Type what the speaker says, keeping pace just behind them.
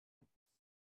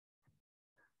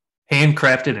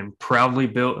Handcrafted and proudly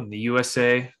built in the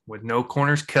USA with no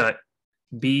corners cut,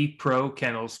 B Pro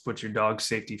Kennels put your dog's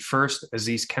safety first, as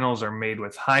these kennels are made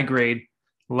with high grade,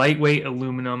 lightweight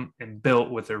aluminum and built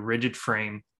with a rigid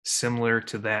frame similar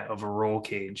to that of a roll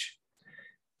cage.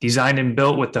 Designed and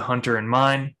built with the hunter in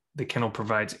mind, the kennel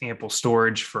provides ample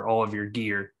storage for all of your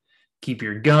gear. Keep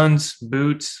your guns,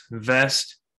 boots,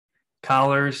 vest,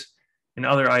 collars, and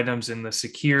other items in the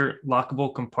secure,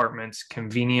 lockable compartments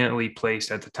conveniently placed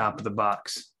at the top of the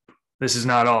box. This is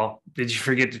not all. Did you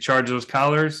forget to charge those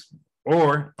collars?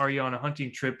 Or are you on a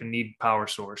hunting trip and need power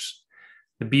source?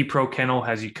 The B Pro Kennel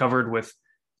has you covered with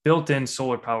built-in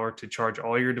solar power to charge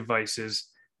all your devices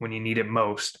when you need it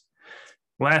most.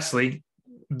 Lastly,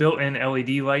 built-in LED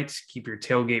lights keep your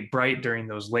tailgate bright during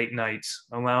those late nights,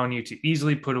 allowing you to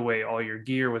easily put away all your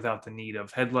gear without the need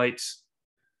of headlights,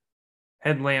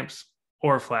 headlamps,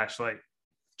 or a flashlight.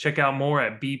 Check out more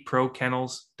at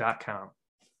bprokennels.com.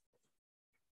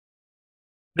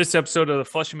 This episode of the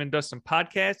Flusham and Dustin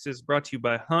podcast is brought to you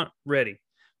by Hunt Ready,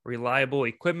 reliable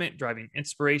equipment driving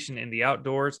inspiration in the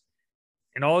outdoors,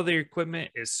 and all of their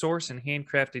equipment is sourced and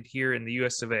handcrafted here in the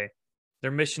US of A. Their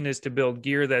mission is to build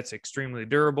gear that's extremely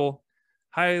durable,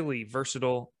 highly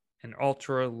versatile, and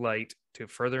ultra light to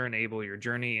further enable your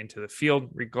journey into the field,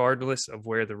 regardless of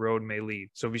where the road may lead.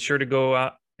 So be sure to go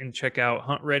out and check out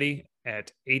Hunt Ready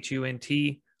at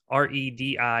huntredi.com.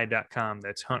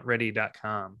 That's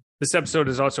huntready.com. This episode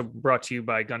is also brought to you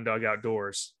by Gundog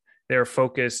Outdoors. They are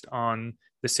focused on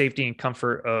the safety and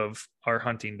comfort of our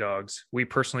hunting dogs. We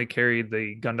personally carry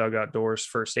the Gundog Outdoors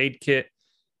first aid kit,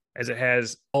 as it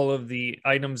has all of the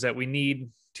items that we need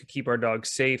to keep our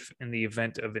dogs safe in the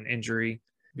event of an injury.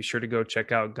 Be sure to go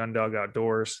check out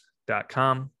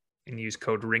gundogoutdoors.com and use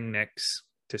code RINGNECKS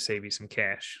to save you some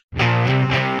cash.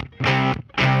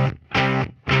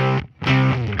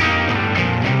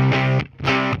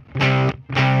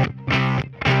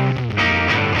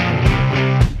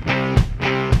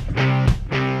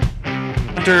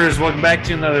 Hunters, welcome back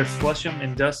to another Flusham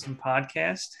and Dustin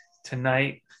podcast.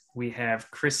 Tonight we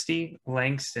have Christy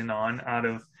Langston on out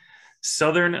of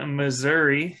Southern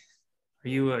Missouri. Are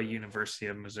you a University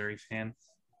of Missouri fan?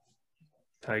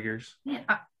 Tigers? Yeah.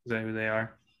 Is that who they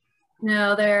are?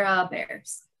 No, they're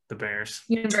Bears. The Bears.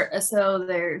 So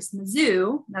there's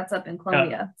Mizzou, that's up in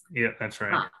Columbia. Yeah, that's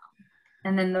right.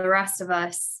 And then the rest of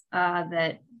us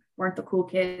that weren't the cool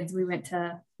kids, we went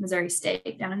to Missouri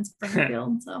State down in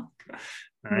Springfield. So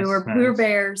nice, we were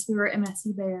Bears. We were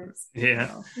MSU Bears. Yeah.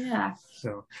 So, yeah.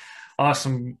 So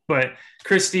awesome. But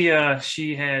Christy,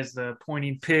 she has the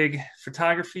pointing pig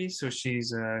photography. So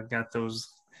she's got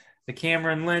the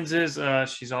camera and lenses.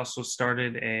 She's also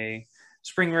started a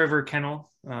Spring River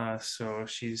kennel. So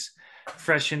she's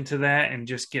fresh into that and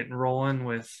just getting rolling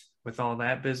with all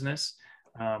that business.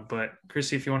 But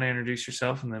Christy, if you want to introduce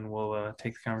yourself, and then we'll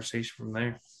take the conversation from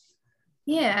there.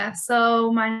 Yeah.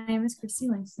 So my name is Christy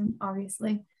Langston,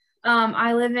 obviously.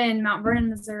 I live in Mount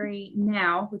Vernon, Missouri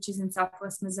now, which is in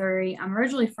Southwest Missouri. I'm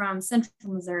originally from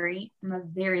Central Missouri, from a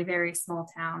very, very small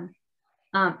town.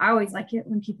 I always like it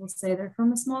when people say they're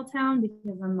from a small town,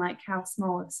 because I'm like, how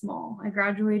small is small? I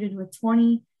graduated with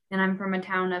 20 and I'm from a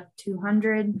town of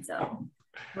 200. So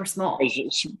we're small.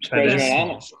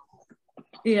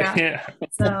 Yeah.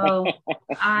 So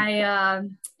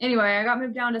anyway, I got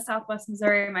moved down to Southwest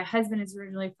Missouri. My husband is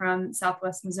originally from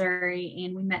Southwest Missouri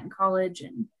and we met in college.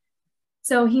 And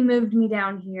so he moved me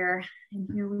down here and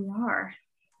here we are.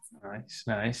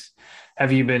 Nice.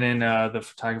 Have you been in the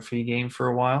photography game for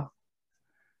a while?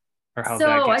 Or how that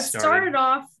I gets started? Started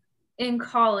off in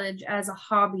college as a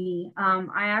hobby. I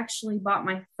actually bought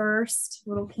my first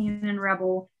little Canon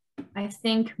Rebel, I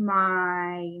think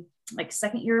my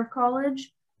second year of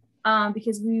college,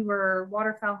 because we were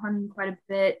waterfowl hunting quite a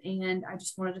bit and I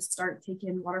just wanted to start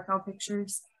taking waterfowl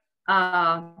pictures.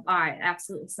 I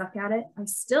absolutely suck at it. I'm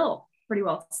still pretty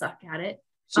well suck at it.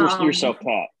 So you're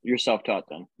self-taught. You're self-taught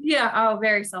then? Yeah. Oh,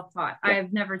 very self-taught. Yeah.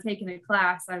 I've never taken a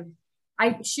class.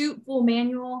 I shoot full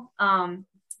manual.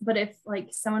 But if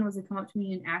someone was to come up to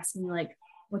me and ask me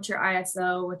what's your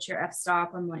ISO, what's your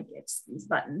f-stop, I'm like, it's these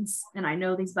buttons. And I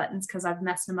know these buttons because I've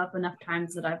messed them up enough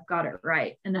times that I've got it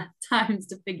right enough times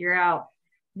to figure out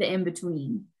the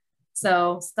in-between.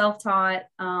 So self-taught.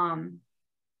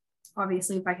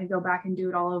 Obviously, if I could go back and do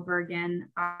it all over again,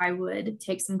 I would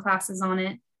take some classes on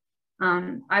it.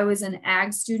 I was an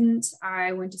ag student.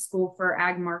 I went to school for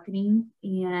ag marketing,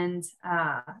 and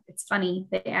it's funny,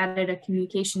 they added a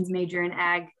communications major in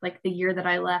ag the year that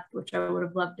I left, which I would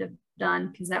have loved to have done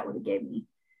because that would have gave me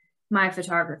my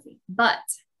photography. But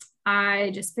I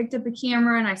just picked up a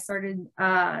camera and I started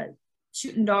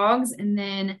shooting dogs, and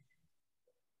then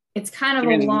it's kind of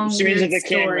a long weird the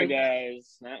story. Camera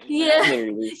guys.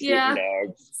 Yeah.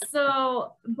 Dogs.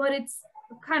 So, but it's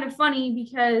kind of funny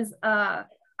because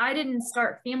I didn't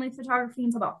start family photography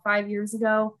until about 5 years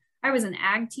ago. I was an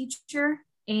ag teacher,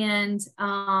 and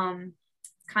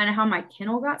kind of how my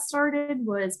kennel got started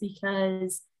was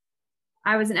because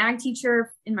I was an ag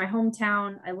teacher in my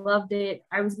hometown. I loved it.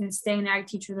 I was going to stay an ag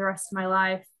teacher the rest of my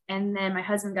life. And then my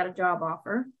husband got a job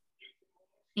offer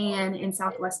and in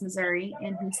Southwest Missouri.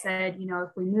 And he said, you know, if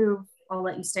we move, I'll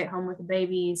let you stay at home with the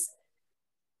babies.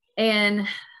 And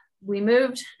we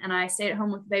moved, and I stayed at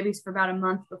home with the babies for about a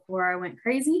month before I went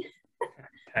crazy.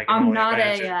 I'm not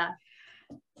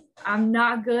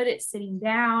good at sitting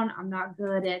down. I'm not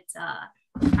good at,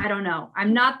 I don't know.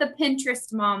 I'm not the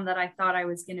Pinterest mom that I thought I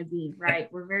was going to be,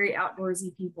 right? We're very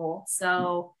outdoorsy people.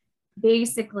 So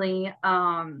basically,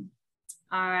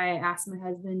 I asked my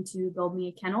husband to build me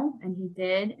a kennel, and he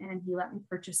did, and he let me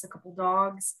purchase a couple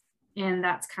dogs. And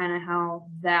that's kind of how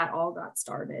that all got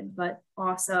started. But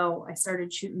also I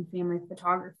started shooting family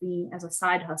photography as a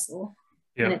side hustle,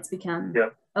 and it's become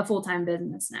a full-time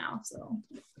business now. So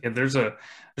yeah, there's a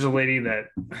lady that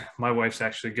my wife's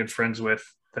actually good friends with,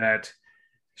 that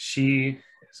she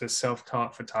is a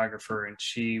self-taught photographer, and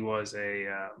she was a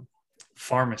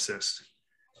pharmacist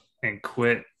and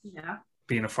quit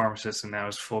being a pharmacist, and now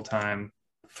is full-time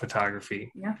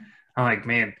photography. Yeah. I'm like,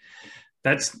 man,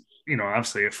 that's, you know,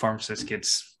 obviously a pharmacist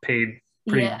gets paid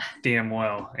pretty damn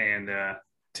well, and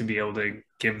to be able to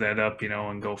give that up, you know,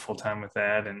 and go full-time with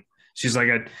that. And she's like,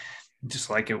 I just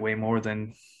like it way more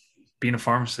than being a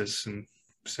pharmacist. And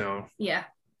so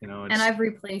you know, and I've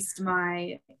replaced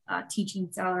my teaching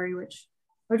salary, which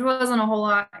wasn't a whole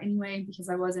lot anyway, because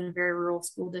I was in a very rural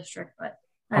school district. But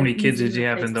how many kids did you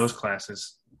have in those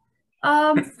classes?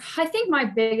 I think my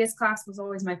biggest class was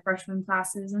always my freshman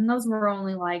classes, and those were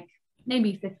only like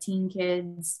maybe 15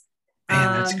 kids.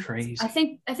 Man, that's crazy. I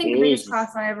think the biggest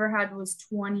class I ever had was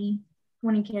 20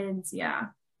 kids. Yeah.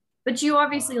 But you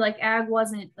obviously, like, ag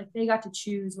wasn't, like, they got to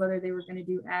choose whether they were going to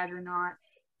do ag or not.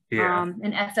 Yeah.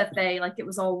 And FFA, like, it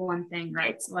was all one thing,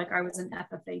 right? So, like, I was an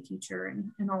FFA teacher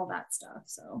and all that stuff.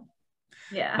 So,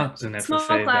 yeah. I was an FFA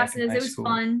small classes. It was school.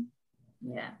 fun.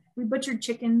 Yeah. We butchered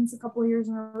chickens a couple of years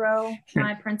in a row.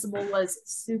 My principal was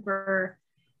super,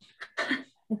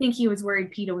 I think he was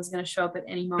worried PETA was going to show up at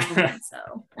any moment.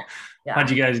 So, yeah. How'd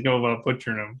you guys go about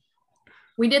butchering them?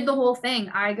 We did the whole thing.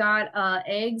 I got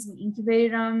eggs and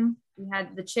incubated them. We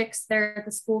had the chicks there at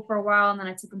the school for a while, and then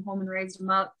I took them home and raised them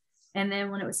up. And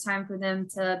then when it was time for them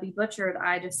to be butchered,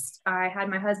 I had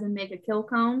my husband make a kill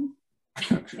cone.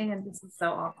 And this is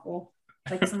so awful.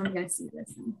 Like, someone's going to see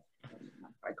this.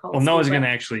 Well, no one's going to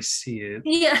actually see it.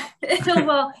 Yeah.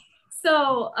 Well,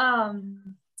 so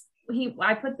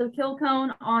I put the kill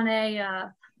cone on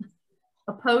a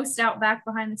post out back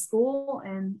behind the school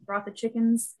and brought the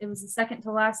chickens. It was the second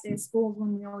to last day of school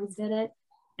when we always did it.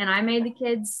 And I made the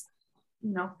kids,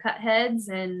 you know, cut heads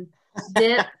and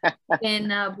dip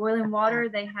in boiling water.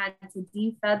 They had to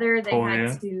defeather. They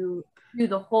had to do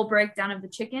the whole breakdown of the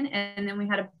chicken. And then we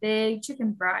had a big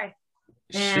chicken fry.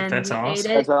 Shit, that's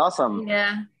awesome. That's awesome.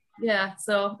 Yeah. Yeah.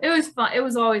 So it was fun. It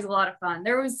was always a lot of fun.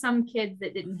 There was some kids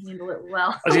that didn't handle it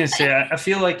well. I was going to say, I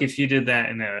feel like if you did that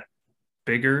in a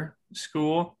bigger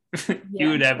school, you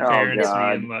would have parents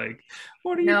being like,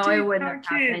 what are you doing? No, it wouldn't have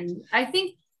happened. I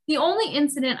think the only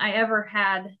incident I ever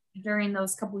had during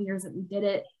those couple of years that we did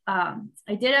it, I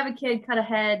did have a kid cut a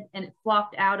head, and it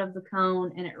flopped out of the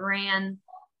cone, and it ran,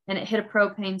 and it hit a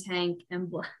propane tank,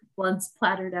 and blood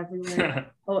splattered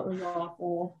everywhere. Oh, it was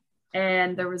awful.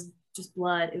 And there was just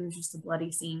blood. It was just a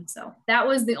bloody scene. So that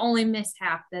was the only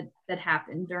mishap that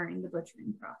happened during the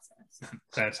butchering process.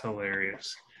 That's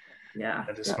hilarious. Yeah,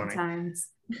 that is funny. Times.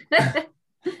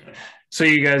 So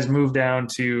you guys moved down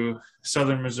to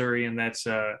southern Missouri, and that's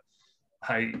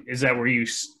is that where you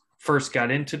first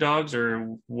got into dogs,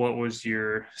 or what was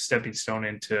your stepping stone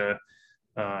into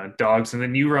dogs? And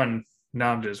then you run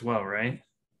NAVHDA as well, right?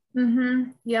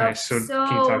 Mm-hmm. Yeah. Nice. So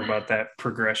can you talk about that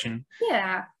progression?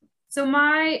 Yeah. So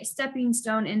my stepping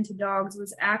stone into dogs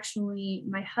was actually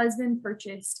my husband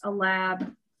purchased a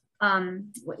lab.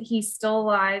 He's still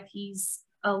alive. He's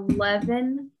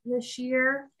 11 this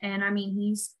year, and I mean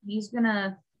he's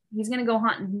gonna go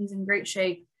hunting. He's in great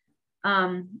shape.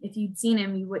 If you'd seen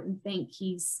him, you wouldn't think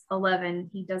he's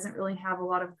 11. He doesn't really have a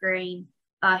lot of grain.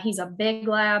 He's a big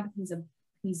lab. His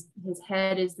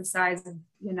head is the size of,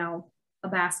 you know, a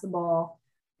basketball.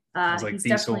 Like he's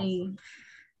Diesel. definitely,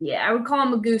 yeah, I would call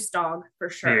him a goose dog for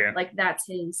sure. Yeah. Like, that's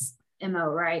his MO,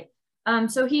 right?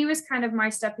 So he was kind of my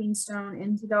stepping stone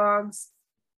into dogs.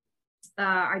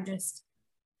 I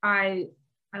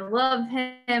love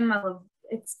him. I love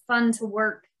it's fun to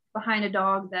work behind a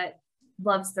dog that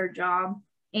loves their job.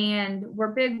 And we're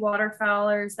big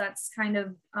waterfowlers. That's kind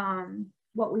of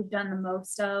what we've done the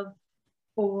most of.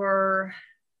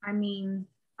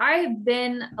 I've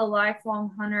been a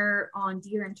lifelong hunter on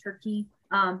deer and turkey.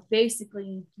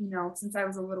 Basically, since I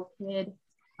was a little kid,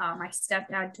 my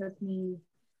stepdad took me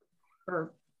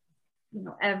for,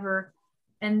 ever.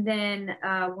 And then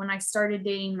when I started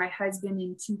dating my husband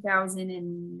in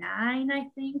 2009, I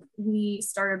think, we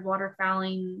started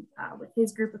waterfowling with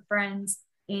his group of friends.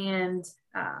 And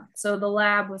so the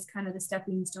lab was kind of the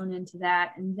stepping stone into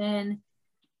that. And then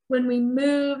when we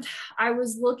moved, I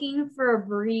was looking for a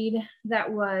breed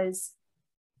that was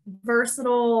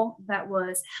versatile, that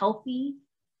was healthy.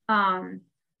 I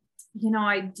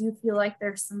do feel like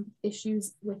there's some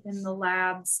issues within the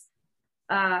labs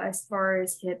as far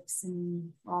as hips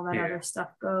and all that other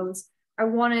stuff goes. I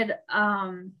wanted,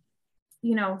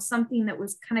 something that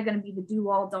was kind of going to be the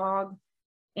do-all dog,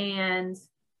 and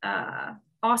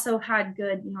also had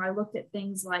good, I looked at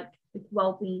things like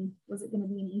whelping. Was it going to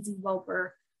be an easy whelper?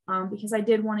 Because I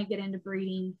did want to get into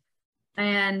breeding,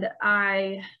 and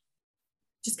I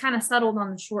just kind of settled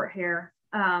on the short hair.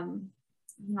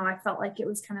 I felt like it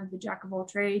was kind of the jack of all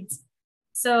trades.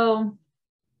 So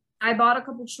I bought a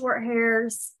couple short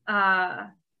hairs. I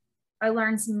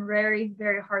learned some very,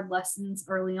 very hard lessons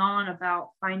early on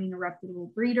about finding a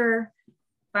reputable breeder,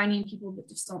 finding people that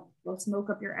just don't blow smoke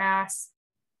up your ass.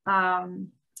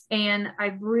 And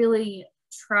I've really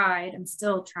tried, I'm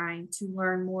still trying to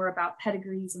learn more about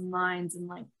pedigrees and lines, and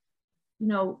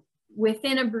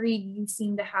within a breed, you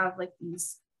seem to have like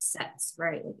these sets,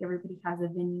 right? Like everybody has a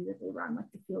venue that they run, like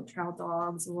the field trial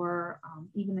dogs, or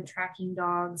even the tracking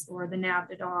dogs, or the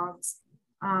NAVHDA dogs,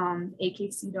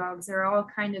 AKC dogs. They're all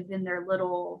kind of in their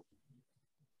little,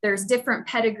 there's different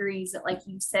pedigrees that like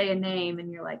you say a name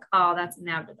and you're like, oh, that's a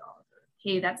NAVHDA dog.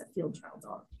 Hey, that's a field trial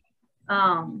dog.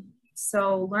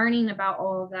 So learning about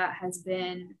all of that has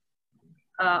been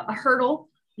a hurdle,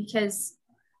 because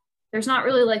there's not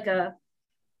really like a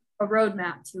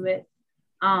roadmap to it.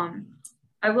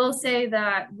 I will say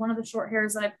that one of the short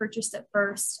hairs that I purchased at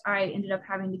first, I ended up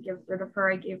having to give rid of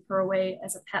her. I gave her away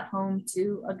as a pet home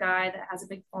to a guy that has a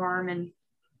big farm, and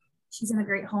she's in a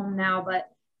great home now, but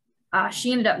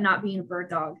she ended up not being a bird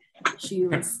dog. She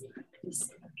was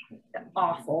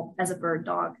awful as a bird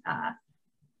dog.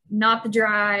 Not the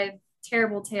drive,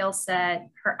 terrible tail set.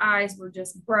 Her eyes were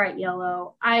just bright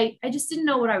yellow. I just didn't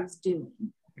know what I was doing.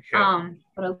 Okay.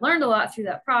 But I learned a lot through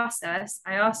that process.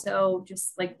 I also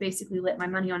just basically lit my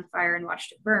money on fire and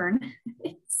watched it burn.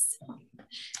 So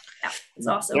that was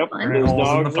also fun. Those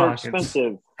dogs are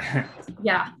expensive.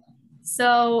 Yeah.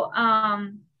 So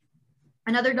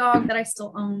another dog that I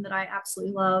still own that I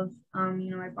absolutely love,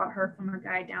 I bought her from a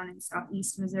guy down in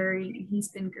Southeast Missouri, and he's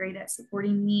been great at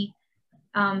supporting me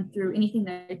through anything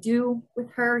that I do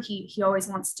with her. He always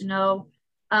wants to know.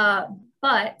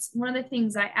 But one of the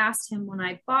things I asked him when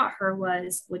I bought her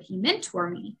was, would he mentor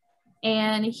me?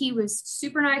 And he was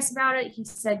super nice about it. He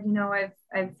said,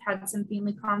 I've had some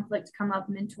family conflict come up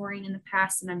mentoring in the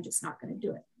past, and I'm just not going to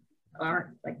do it. All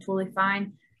right, totally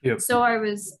fine. Yep. So I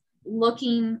was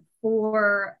looking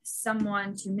for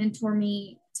someone to mentor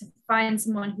me, to find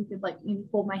someone who could maybe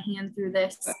hold my hand through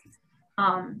this.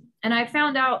 And I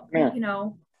found out,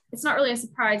 it's not really a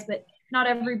surprise, but not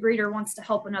every breeder wants to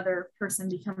help another person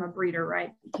become a breeder,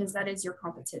 right? Because that is your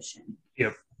competition.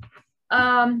 Yep.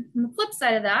 On the flip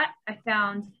side of that, I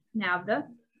found NAVHDA.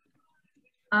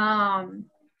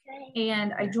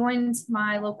 And I joined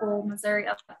my local Missouri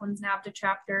Uplands NAVHDA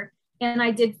chapter, and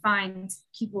I did find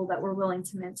people that were willing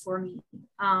to mentor me.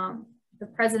 The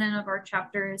president of our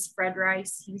chapter is Fred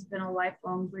Rice. He's been a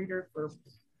lifelong breeder for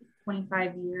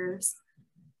 25 years.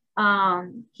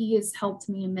 He has helped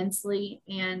me immensely,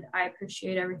 and I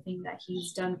appreciate everything that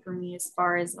he's done for me as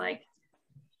far as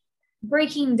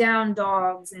breaking down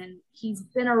dogs. And he's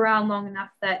been around long enough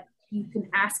that you can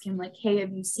ask him hey,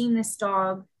 have you seen this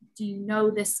dog? Do you know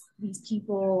these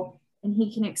people? And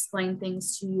he can explain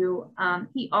things to you.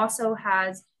 He also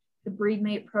has the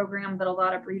BreedMate program that a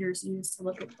lot of breeders use to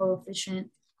look at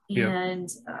coefficient and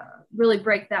really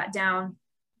break that down.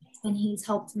 And he's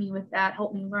helped me with that,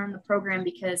 helped me learn the program,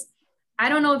 because I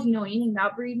don't know if you know anything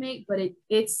about BreedMate, but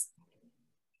it's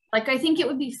I think it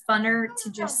would be funner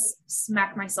to just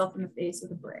smack myself in the face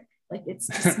with a brick. It's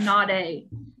just not a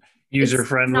user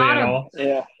friendly at all.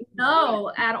 Yeah.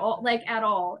 No, at all. At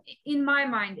all. In my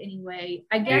mind, anyway.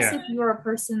 I guess if you're a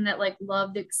person that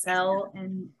loved Excel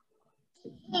and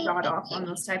got off on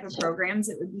those type of programs,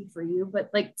 it would be for you.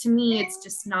 But to me, it's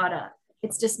just not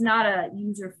a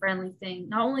user-friendly thing.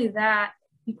 Not only that,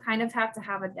 you kind of have to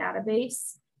have a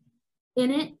database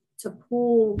in it to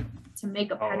pull to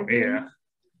make a pedigree. Oh, yeah.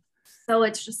 So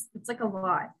it's like a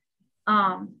lot.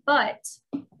 But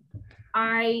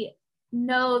I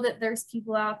know that there's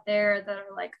people out there that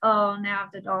are like, oh,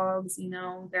 NAVHDA dogs, you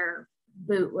know, they're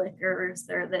bootlickers,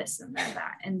 they're this and they're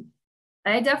that. And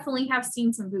I definitely have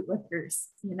seen some bootlickers,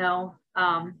 you know.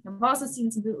 I've also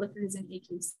seen some bootlickers in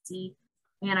AKC,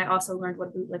 and I also learned what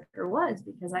a bootlicker was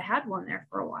because I had one there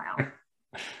for a while.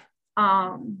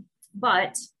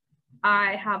 But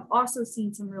I have also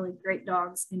seen some really great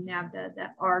dogs in NAVHDA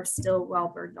that are still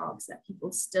wild bird dogs that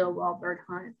people still wild bird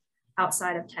hunt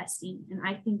outside of testing. And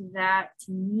I think that,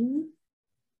 to me,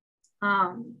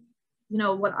 you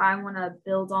know, what I want to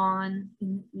build on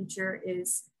in the future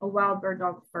is a wild bird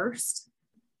dog first,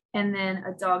 and then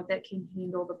a dog that can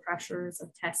handle the pressures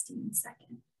of testing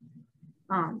second.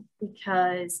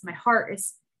 Because my heart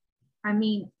is, I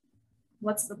mean,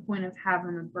 what's the point of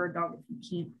having a bird dog if you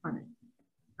can't hunt it?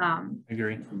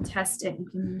 Agree. You can test it, you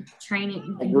can train it,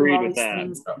 you can do all these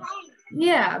things. But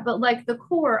yeah, but like the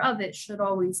core of it should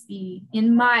always be,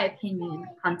 in my opinion,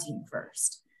 hunting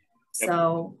first. Yep.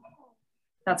 So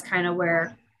that's kind of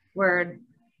where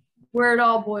it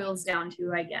all boils down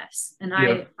to, I guess. And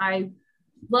yep. I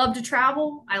love to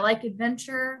travel. I like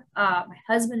adventure. My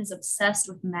husband is obsessed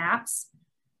with maps.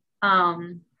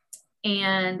 And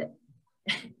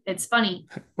it's funny.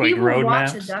 Like he will road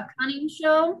watch maps? A duck hunting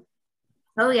show.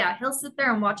 Oh yeah, he'll sit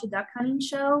there and watch a duck hunting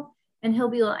show, and he'll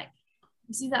be like,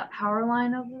 "You see that power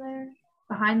line over there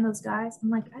behind those guys?" I'm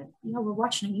like, "Yeah, we're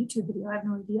watching a YouTube video. I have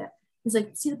no idea." He's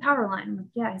like, "See the power line?" I'm like,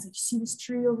 "Yeah." He's like, "See this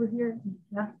tree over here?"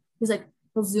 Yeah. He's like,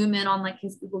 he'll zoom in on like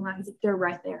his Google Map. He's like, "They're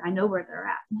right there. I know where they're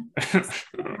at."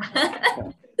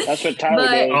 That's what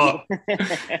Tyler does.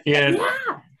 Yeah.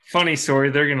 Funny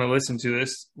story. They're gonna listen to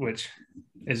this, which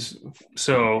is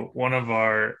so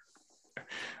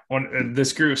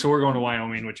this group. So we're going to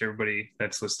Wyoming, which everybody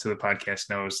that's listened to the podcast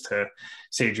knows, to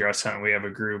Sage Grouse Hunt. We have a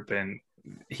group, and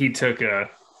he took a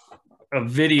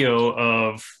video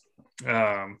of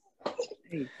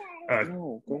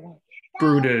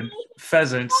brooded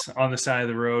pheasants on the side of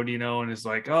the road, you know, and is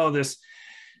like, "Oh, this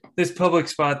public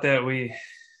spot that we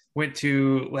went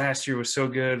to last year was so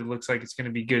good. It looks like it's going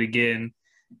to be good again."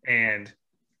 And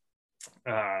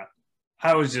I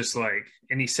was just like,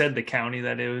 and he said the county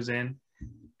that it was in.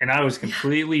 And I was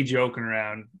completely joking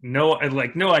around. No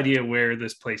idea where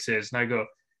this place is. And I go,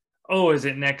 "Oh, is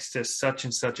it next to such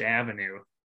and such avenue?"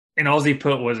 And all he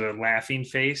put was a laughing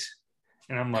face.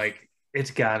 And I'm like, it's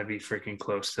got to be freaking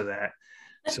close to that.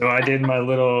 So I did my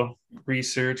little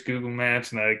research, Google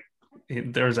Maps, and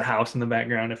there was a house in the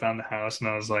background. I found the house, and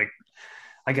I was like,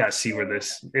 I got to see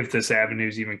if this avenue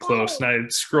is even close. And I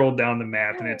scrolled down the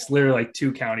map, and it's literally like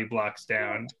 2 county blocks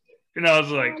down. And I was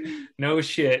like, no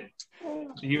shit.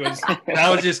 I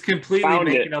was just completely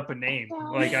making up a name.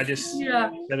 Like I just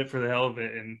said it for the hell of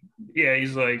it. And yeah,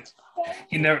 he's like,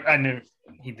 he didn't.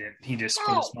 He just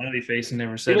put a smiley face and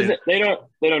never said it. They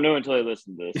don't know until they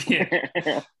listen to this.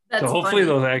 Yeah. So hopefully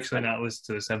they'll actually not listen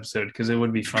to this episode, because it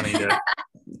would be funny to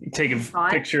take a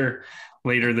picture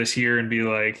later this year and be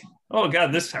like, "Oh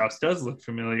God, this house does look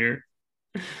familiar,"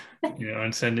 you know,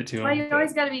 and send it to them. Well, you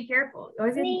always got to be careful. You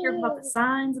always got to be careful about the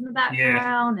signs in the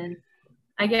background. And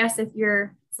I guess if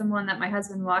you're someone that my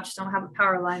husband watched, don't have a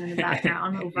power line in the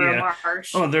background over a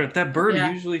marsh. Oh, that bird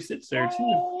usually sits there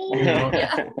too. You know?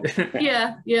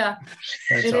 Yeah.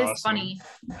 That's it awesome. Is funny.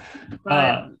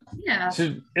 But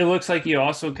So it looks like you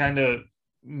also kind of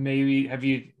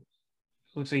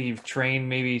looks like you've trained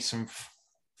maybe some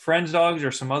friends' dogs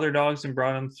or some other dogs and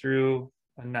brought them through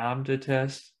a NAVHDA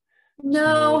test.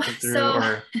 No,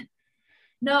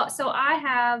 so I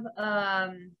have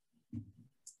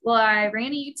well, I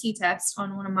ran a UT test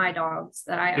on one of my dogs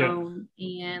that I own,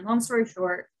 and long story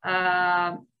short,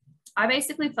 I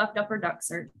basically fucked up her duck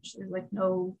search. There's like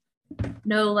no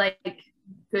like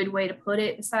good way to put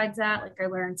it besides that. Like I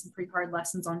learned some pretty hard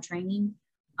lessons on training,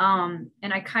 and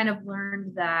I kind of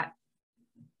learned that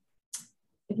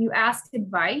if you ask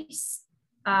advice,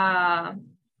 you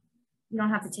don't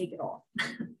have to take it all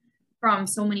from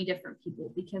so many different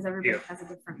people, because everybody has a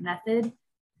different method.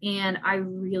 And I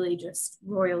really just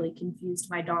royally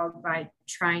confused my dog by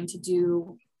trying to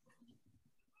do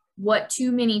I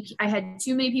had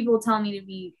too many people telling me to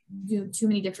do too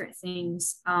many different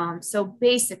things. So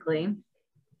basically,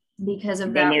 because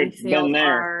of that, we failed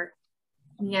our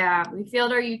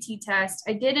UT test.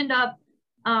 I did end up,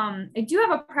 I do have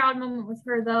a proud moment with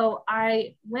her though.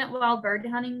 I went wild bird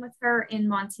hunting with her in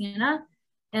Montana.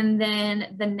 And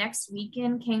then the next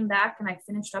weekend came back and I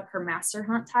finished up her master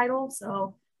hunt title.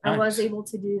 So I was able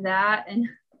to do that. And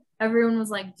everyone was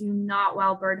like, do not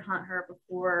wild bird hunt her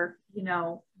before, you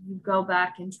know, you go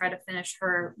back and try to finish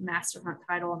her master hunt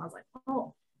title. And I was like,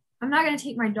 oh, I'm not going to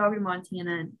take my dog to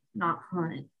Montana and not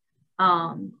hunt.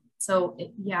 So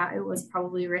it was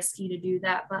probably risky to do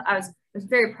that, but I was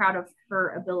very proud of her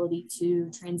ability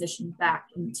to transition back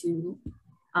into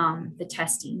the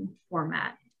testing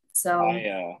format. So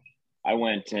I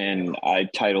went and I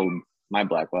titled my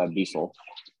black lab Diesel,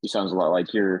 who sounds a lot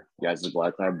like your guys'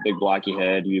 black lab, big blocky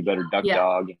head, you better duck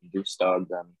dog and goose dog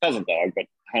than pheasant dog, but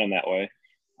hunt him that way.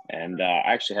 And I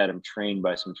actually had him trained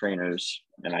by some trainers,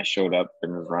 and I showed up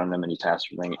and was running him, and he passed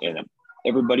everything. And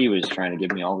everybody was trying to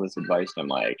give me all this advice. And I'm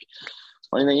like,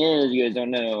 funny thing is, you guys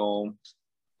don't know,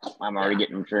 I'm already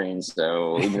getting trained,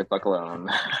 so leave me the fuck alone.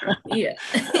 Yeah.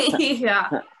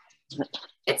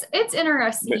 It's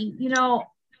interesting, you know.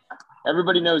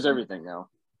 Everybody knows everything now.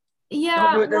 Yeah.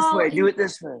 Don't do it this way. Do it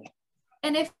this way.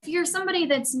 And if you're somebody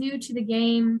that's new to the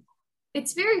game,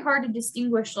 it's very hard to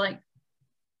distinguish like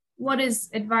what is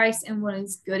advice and what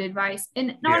is good advice.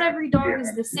 And not every dog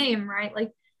is the same, right?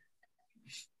 Like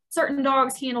certain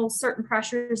dogs handle certain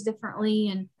pressures differently.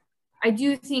 And I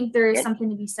do think there is something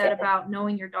to be said about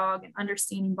knowing your dog and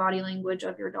understanding body language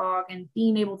of your dog and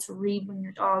being able to read when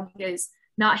your dog is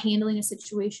not handling a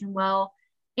situation well.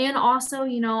 And also,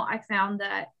 you know, I found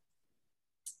that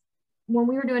when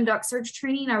we were doing duck search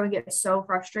training, I would get so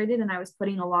frustrated and I was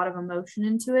putting a lot of emotion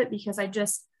into it because I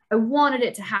wanted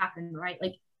it to happen, right?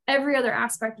 Like every other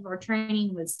aspect of our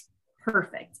training was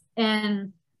perfect.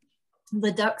 And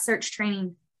the duck search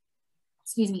training,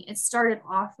 it started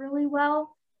off really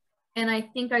well. And I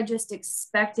think I just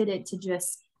expected it to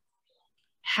just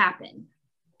happen.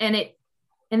 And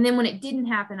then when it didn't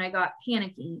happen, I got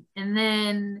panicky. And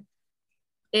then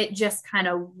it just kind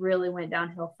of really went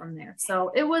downhill from there.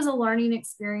 So it was a learning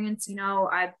experience. You know,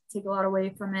 I take a lot away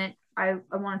from it. I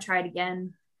want to try it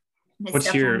again. What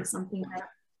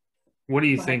do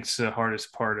you think's the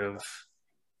hardest part of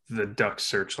the duck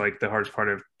search? Like the hardest part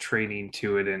of training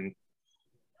to it and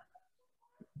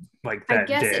like that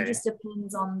day? I guess it just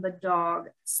depends on the dog.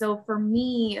 So for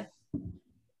me,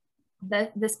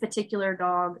 this particular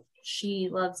dog, she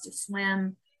loves to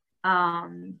swim.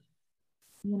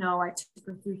 You know, I took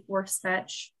her through force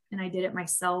fetch and I did it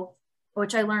myself,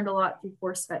 which I learned a lot through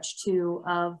force fetch too,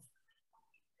 of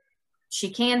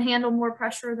she can handle more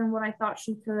pressure than what I thought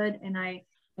she could. And I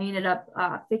ended up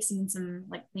fixing some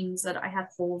like things that I had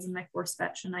holes in my force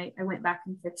fetch, and I went back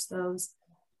and fixed those.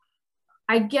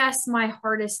 I guess my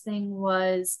hardest thing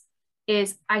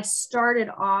is I started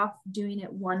off doing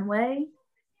it one way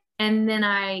and then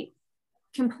I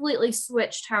completely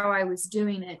switched how I was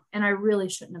doing it, and I really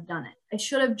shouldn't have done it. I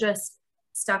should have just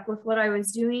stuck with what I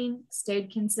was doing,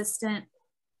 stayed consistent,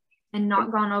 and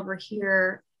not gone over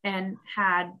here and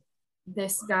had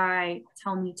this guy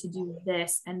tell me to do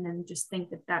this and then just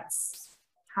think that that's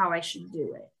how I should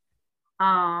do it.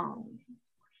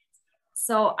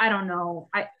 So I don't know.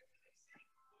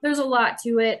 There's a lot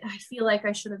to it. I feel like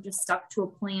I should have just stuck to a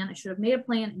plan. I should have made a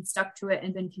plan and stuck to it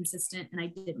and been consistent, and I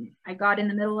didn't. I got in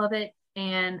the middle of it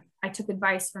and I took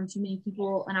advice from too many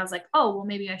people, and I was like, oh, well,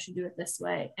 maybe I should do it this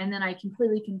way. And then I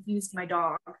completely confused my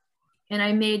dog, and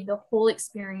I made the whole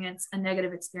experience a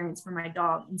negative experience for my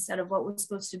dog instead of what was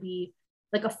supposed to be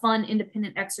like a fun,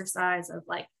 independent exercise of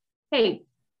like, hey,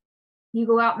 you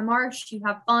go out in the marsh, you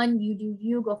have fun,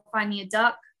 you go find me a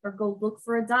duck or go look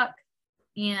for a duck,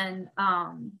 and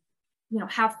you know,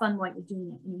 have fun while you're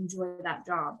doing it and enjoy that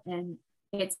job. And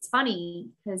it's funny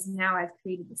because now I've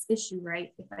created this issue,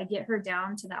 right? If I get her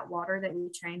down to that water that we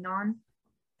trained on,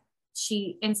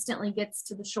 she instantly gets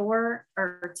to the shore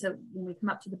or to when we come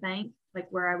up to the bank, like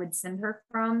where I would send her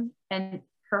from, and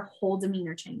her whole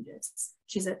demeanor changes.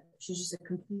 She's just a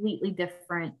completely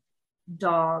different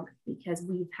dog because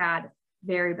we've had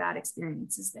very bad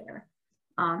experiences there.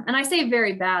 And I say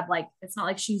very bad, like it's not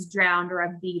like she's drowned or I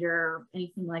beat her or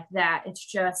anything like that. It's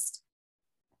just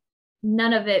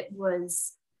none of it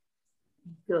was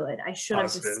good. I should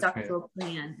have just stuck to a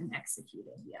plan and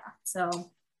executed. Yeah.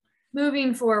 So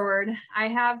moving forward, I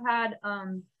have had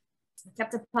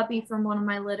kept a puppy from one of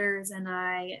my litters, and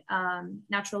I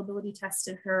natural ability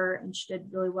tested her, and she did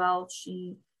really well.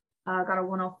 She got a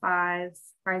 105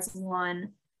 prize 1,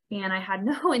 and I had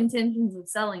no intentions of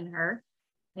selling her.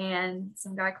 And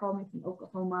some guy called me from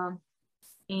Oklahoma,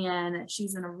 and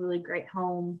she's in a really great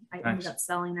home. I ended up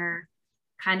selling her,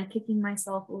 kind of kicking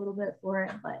myself a little bit for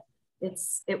it, but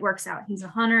it works out. He's a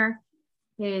hunter.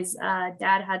 His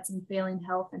dad had some failing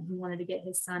health, and he wanted to get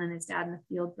his son and his dad in the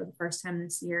field for the first time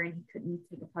this year, and he couldn't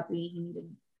take a puppy. He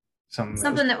needed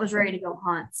something that was ready to go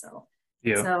hunt. So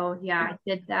yeah, I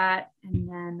did that, and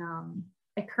then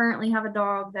I I currently have a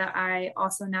dog that I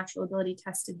also natural ability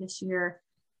tested this year.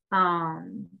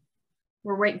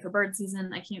 We're waiting for bird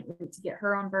season. I can't wait to get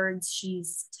her on birds.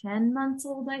 She's 10 months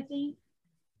old, I think.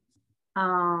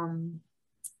 And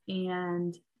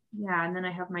yeah, and then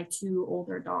I have my 2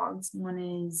 older dogs. One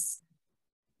is,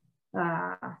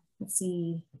 let's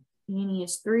see, Annie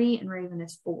is 3 and Raven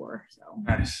is 4. So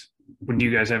nice. When do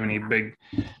you guys have any big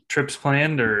trips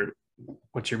planned, or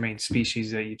what's your main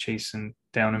species that you chasing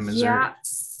down in Missouri? Yeah,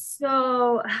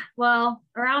 so well,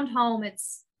 around home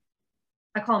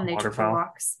I call them nature Waterfowl.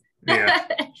 walks. Yeah.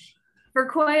 For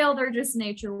quail, they're just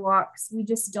nature walks. We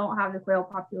just don't have the quail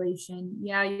population.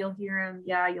 Yeah, you'll hear them.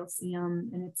 Yeah, you'll see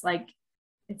them, and it's like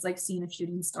seeing a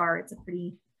shooting star. It's a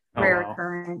pretty rare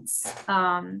occurrence.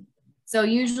 So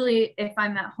usually, if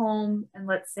I'm at home and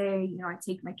let's say I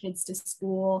take my kids to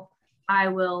school, I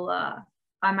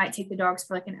might take the dogs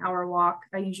for like an hour walk.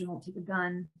 I usually won't take a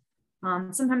gun.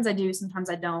 Sometimes I do, sometimes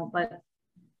I don't. But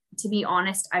to be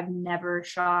honest, I've never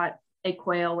shot a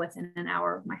quail within an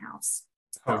hour of my house.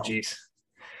 So, Oh, geez.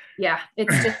 yeah,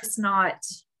 it's just not.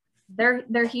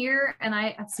 They're here, and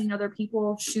I've seen other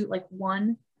people shoot like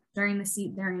one during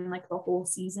like the whole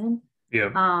season.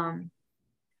 Yeah.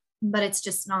 But it's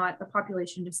just not, the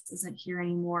population just isn't here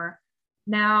anymore.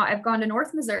 Now I've gone to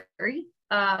North Missouri.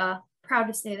 Proud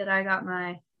to say that I got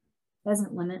my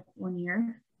pheasant limit one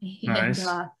year. Nice.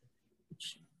 And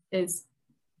which is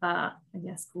I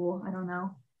guess cool. I don't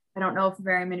know if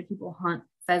very many people hunt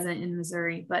pheasant in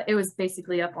Missouri, but it was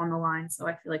basically up on the line, so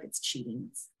I feel like it's cheating.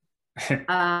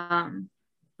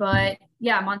 But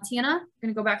yeah, Montana,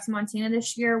 gonna go back to Montana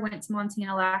this year. Went to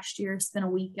Montana last year, spent a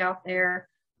week out there.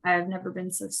 I've never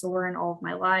been so sore in all of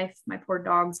my life. My poor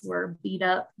dogs were beat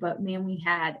up, but man,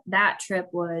 that trip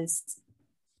was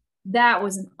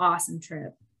an awesome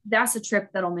trip. That's a trip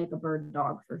that'll make a bird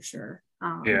dog for sure.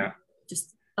 Yeah.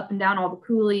 Just up and down all the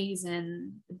coulees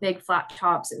and the big flat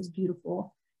tops. It was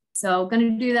beautiful. So going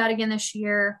to do that again this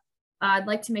year. I'd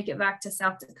like to make it back to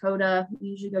South Dakota. We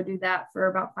usually go do that for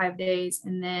about 5 days.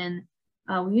 And then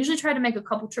we usually try to make a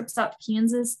couple trips out to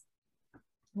Kansas.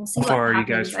 We'll see. How far are you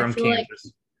guys from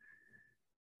Kansas?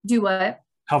 Do what?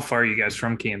 How far are you guys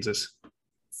from Kansas?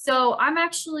 So I'm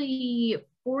actually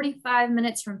 45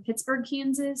 minutes from Pittsburgh,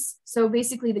 Kansas. So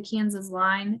basically the Kansas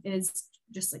line is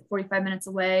just like 45 minutes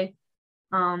away.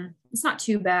 It's not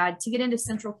too bad. To get into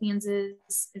central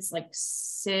Kansas, it's like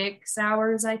 6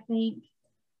 hours, I think,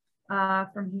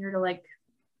 from here to like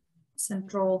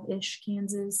central-ish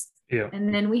Kansas. Yeah.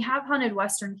 And then we have hunted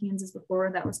western Kansas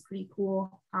before. That was pretty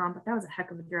cool. But that was a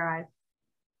heck of a drive.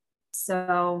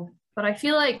 So, but I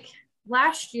feel like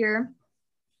last year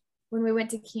when we went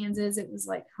to Kansas, it was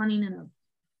like hunting in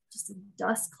just a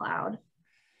dust cloud.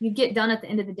 You get done at the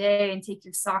end of the day and take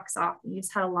your socks off, and you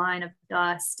just had a line of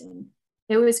dust, and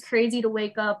it was crazy to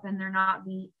wake up and there not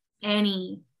be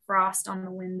any frost on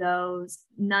the windows,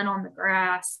 none on the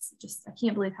grass. Just, I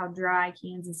can't believe how dry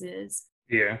Kansas is.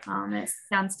 Yeah. It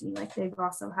sounds to me like they've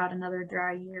also had another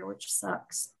dry year, which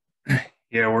sucks.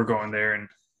 Yeah, we're going there in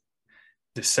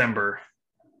December.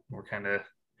 We're kind of,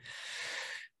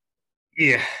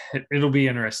 yeah, it'll be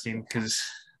interesting because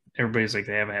everybody's like,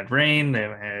 they haven't had rain, they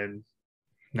haven't had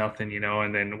nothing,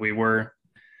 and then we were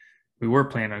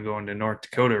planning on going to North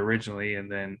Dakota originally, and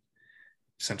then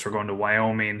since we're going to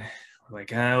Wyoming, we're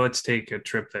like, let's take a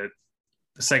trip the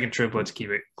second trip, let's keep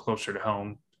it closer to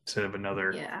home instead of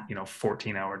another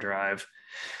 14-hour drive.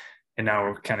 And now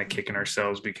we're kind of kicking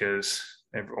ourselves because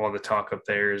all the talk up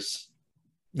there is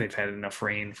they've had enough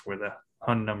rain for the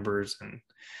hunt numbers, and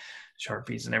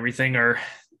Sharpies and everything are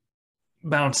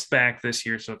bounced back this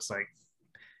year. So it's like,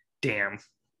 damn,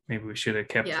 maybe we should have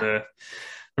kept the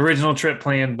original trip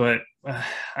plan. But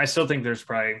I still think there's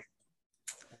probably,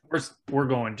 we're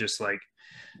going just like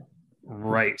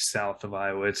right south of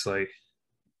Iowa. It's like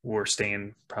we're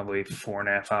staying probably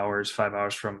 4.5 hours, 5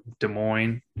 hours from Des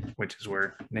Moines, which is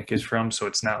where Nick is from. So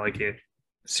it's not like it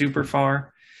super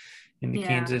far into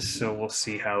Kansas. So we'll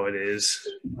see how it is.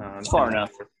 It's far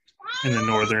enough in the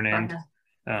northern end.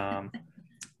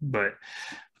 But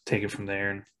take it from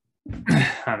there. And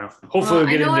I don't know. Hopefully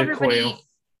we'll get into quail.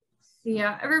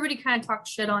 Yeah, everybody kind of talks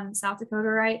shit on South Dakota,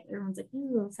 right? Everyone's like,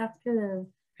 ooh, South Dakota.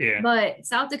 Yeah. But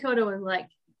South Dakota was like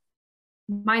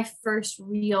my first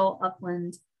real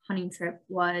upland hunting trip.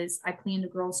 I planned a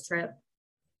girls' trip,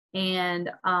 and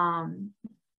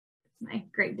my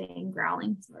Great Dane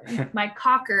growling. Sorry. My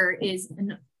cocker is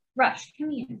Rush.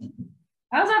 Come here.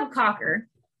 I also have a cocker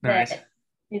that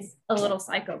is a little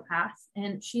psychopath,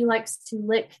 and she likes to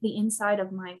lick the inside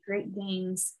of my Great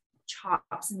Dane's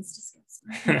chops, and it's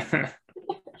disgusting.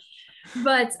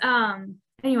 But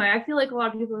anyway, I feel like a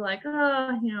lot of people are like,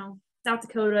 oh, South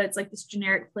Dakota, it's like this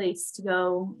generic place to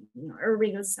go. You know,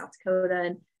 everybody goes to South Dakota.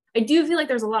 And I do feel like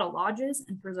there's a lot of lodges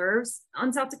and preserves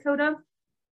on South Dakota.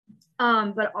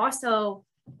 But also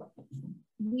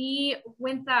we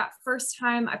went that first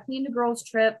time. I planned a girls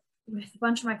trip with a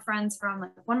bunch of my friends from,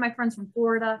 like, one of my friends from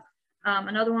Florida,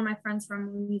 another one of my friends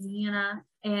from Louisiana,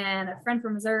 and a friend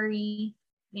from Missouri,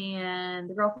 and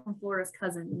the girl from Florida's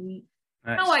cousin.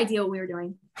 Nice. No idea what we were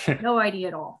doing. No idea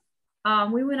at all.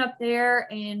 We went up there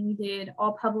and we did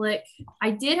all public.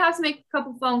 I did have to make a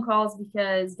couple phone calls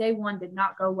because day one did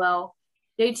not go well.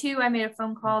 Day two, I made a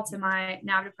phone call to my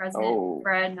NAVDA president,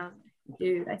 Fred, and I was like,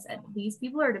 dude, I said, these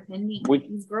people are depending.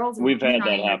 These girls are we've had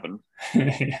that happen.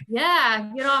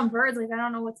 Yeah, get on birds. Like, I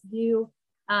don't know what to do.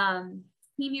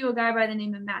 He knew a guy by the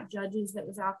name of Matt Judges that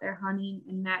was out there hunting,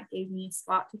 and Matt gave me a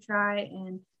spot to try,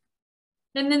 and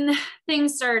then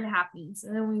things started happening. So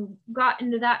then we got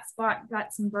into that spot,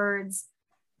 got some birds,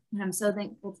 and I'm so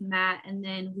thankful to Matt. And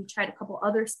then we tried a couple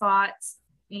other spots,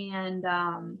 and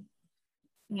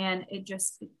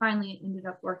it finally ended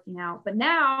up working out. But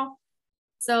now,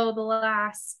 so the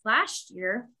last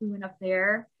year we went up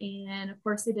there, and of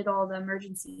course they did all the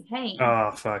emergency haying.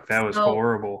 Oh fuck, that was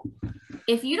horrible.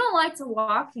 If you don't like to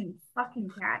walk in fucking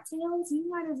cattails, you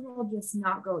might as well just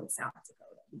not go to South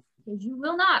Dakota, because you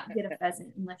will not get a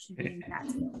pheasant unless you get in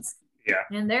cattails. Yeah.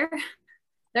 And there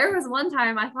was one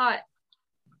time I thought,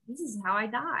 this is how I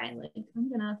die. Like,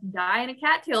 I'm gonna die in a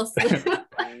cattail slough.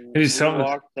 We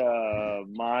walked a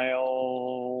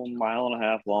mile and a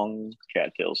half long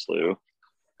cattail slough.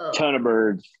 Ton of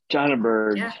birds.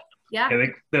 Yeah. I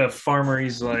think the farmer,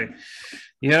 he's like,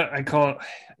 yeah,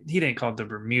 he didn't call it the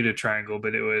Bermuda Triangle,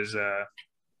 but it was the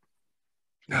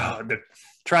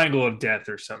Triangle of Death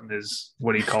or something is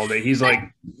what he called it. He's like,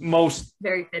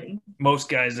 very fitting. Most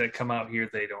guys that come out here,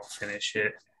 they don't finish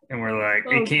it. And we're like,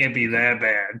 it can't be that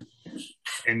bad.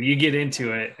 And you get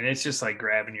into it, and it's just like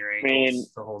grabbing your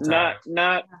ankles the whole time.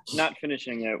 Not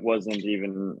finishing it wasn't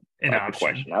even a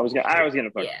question. I was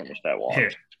gonna finish that walk. Yeah.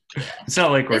 It's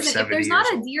not like we're 70 if there's years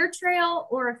not a old. deer trail,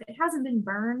 or if it hasn't been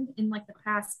burned in like the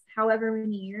past however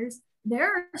many years, there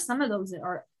are some of those that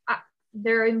are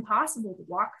they're impossible to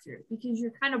walk through, because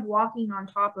you're kind of walking on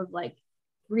top of like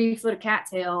 3 foot of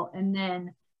cattail, and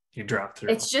then you drop through.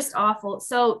 It's just awful.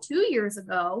 So 2 years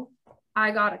ago,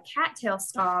 I got a cattail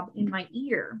stab in my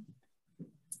ear,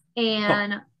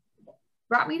 and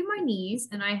brought me to my knees,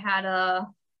 and I had a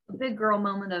big girl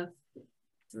moment of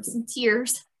some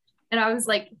tears. And I was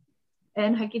like,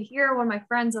 and I could hear one of my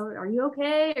friends, are you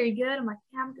okay? Are you good? I'm like,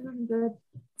 yeah, I'm good.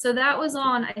 So that was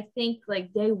on, I think,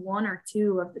 like day 1 or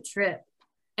 2 of the trip.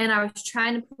 And I was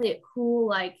trying to play it cool,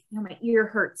 like, my ear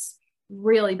hurts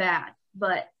really bad,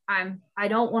 but I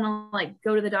don't want to like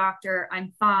go to the doctor.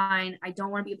 I'm fine. I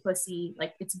don't want to be a pussy.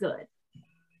 Like, it's good.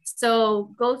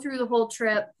 So go through the whole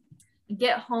trip,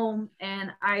 get home,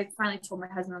 and I finally told my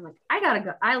husband, I'm like, I gotta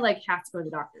go. I like have to go to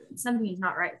the doctor. Something's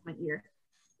not right with my ear.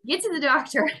 Get to the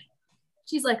doctor.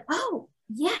 She's like, oh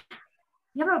yeah,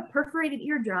 you have a perforated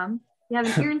eardrum. You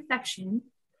have an ear infection.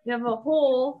 You have a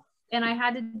hole. And I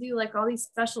had to do like all these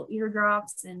special ear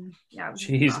drops, and yeah, it was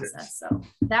a process. So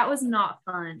that was not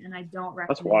fun, and I don't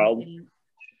recommend getting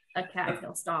a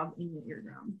cattail stab in your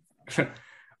eardrum.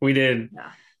 We did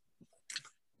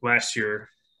last year.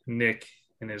 Nick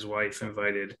and his wife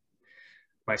invited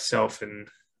myself and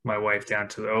my wife down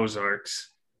to the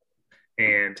Ozarks,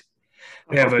 and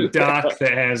they have a dock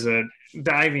that has a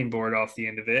diving board off the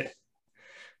end of it.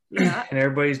 Yeah. And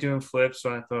everybody's doing flips,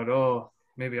 so I thought,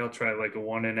 maybe I'll try like a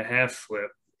 1.5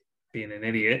 flip, being an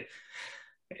idiot.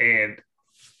 And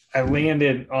I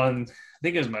landed on, I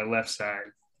think it was my left side.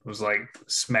 It was like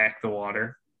smack the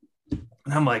water.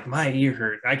 And I'm like, my ear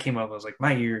hurt. I came up, I was like,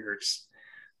 my ear hurts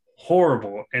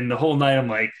horrible. And the whole night I'm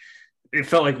like, it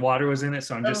felt like water was in it.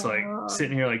 So I'm just like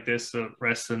sitting here like this the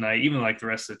rest of the night, even like the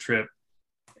rest of the trip.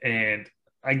 And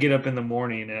I get up in the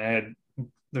morning, and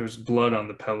there was blood on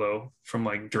the pillow from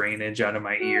like drainage out of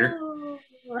my ear.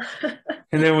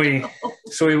 And then we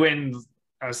went, and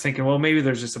I was thinking, well, maybe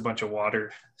there's just a bunch of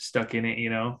water stuck in it,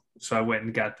 So I went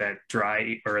and got that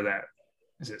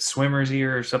is it swimmer's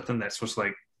ear or something that's supposed to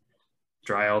like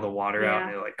dry all the water out,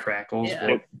 and it like crackles. Yeah.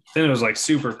 Well, then it was like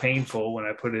super painful when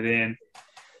I put it in,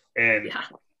 and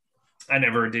I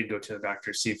never did go to the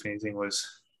doctor to see if anything was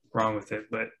wrong with it.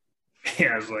 But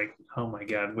yeah, I was like, oh my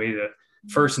God,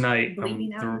 first night,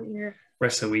 the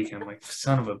rest of the week, I'm like,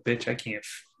 son of a bitch, I can't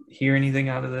hear anything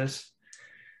out of this.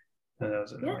 And that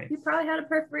was annoying. You probably had a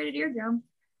perforated eardrum.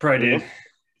 Probably did.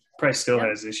 Probably still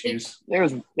has issues. It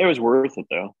was worth it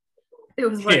though. It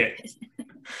was worth it.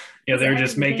 Yeah, they were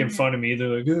just making fun of me.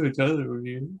 They're like, oh, Tyler over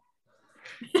here.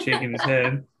 Shaking his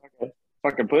head.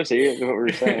 fucking pussy is what we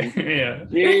were saying. Yeah.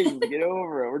 Jesus, get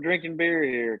over it. We're drinking beer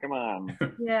here. Come on.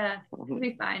 Yeah, it'll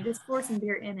be fine. Just pour some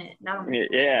beer in it. That'll make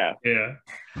Yeah. Yeah.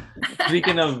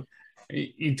 Speaking of,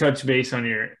 you touch base on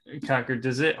your cocker.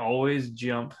 Does it always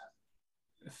jump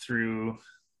through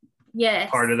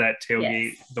Yes. part of that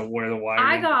tailgate, Yes. where the wire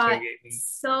I and the got tailgate meet?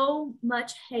 so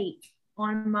much hate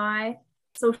on my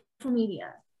social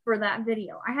media for that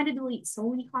video. I had to delete so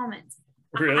many comments.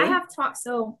 Really? I have taught,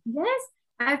 so yes,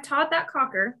 I've taught that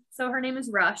cocker. So her name is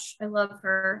Rush. I love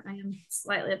her. I am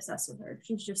slightly obsessed with her.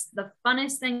 She's just the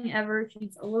funnest thing ever.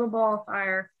 She's a little ball of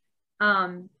fire.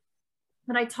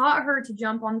 But I taught her to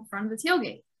jump on the front of the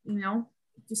tailgate,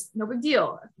 just no big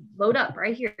deal. Load up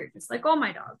right here, just like all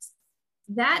my dogs.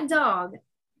 That dog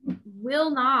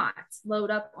will not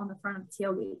load up on the front of the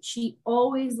tailgate. She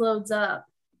always loads up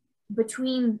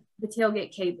between the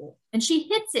tailgate cable, and she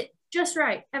hits it just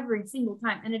right every single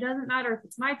time. And it doesn't matter if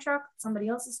it's my truck, somebody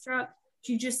else's truck.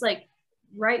 She just like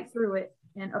right through it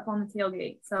and up on the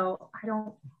tailgate. So I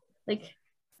don't like.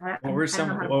 What were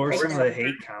some of the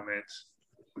hate comments?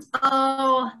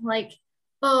 Oh, like,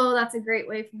 oh, that's a great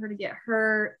way for her to get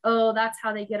hurt. Oh, that's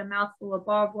how they get a mouthful of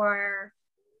barbed wire.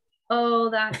 Oh,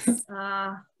 that's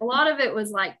a lot of it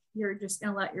was like, you're just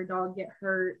gonna let your dog get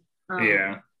hurt.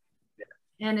 Yeah.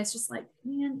 And it's just like,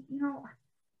 man,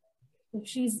 if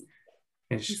she's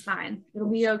fine. It'll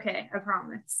be okay. I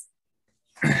promise.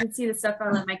 You can see the stuff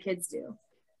I let my kids do.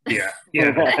 Yeah.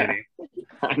 Yeah. No kidding.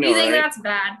 I know, You think right? that's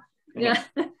bad? Yeah.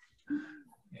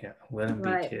 Yeah. Let them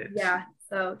be kids. Yeah.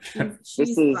 So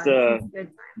she's This is fun. It's a good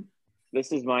time.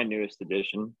 This is my newest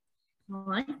addition. I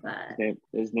like that.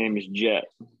 His name is Jet.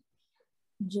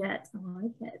 Jet. I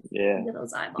like it. Yeah. Look at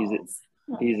those eyeballs.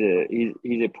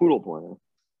 He's a poodle pointer.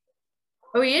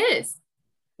 Oh, he is.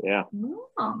 Yeah.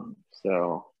 Oh.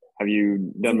 So have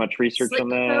you done much research on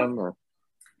them? Or?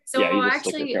 So yeah,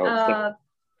 actually,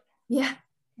 yeah,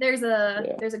 there's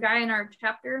a guy in our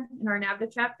chapter, in our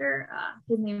NAVDA chapter.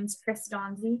 His name's Chris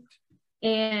Donzi,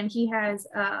 and he has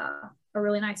a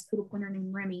really nice poodle pointer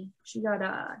named Remy. He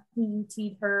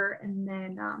UT'd her, and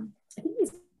then I think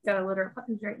he's got a litter of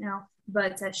puppies right now,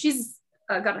 but she's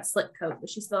got a slick coat, but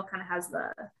she still kind of has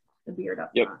the beard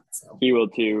up front. So he will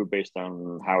too, based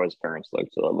on how his parents look.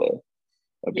 So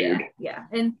have a beard. Yeah.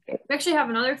 And we actually have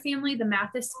another family, the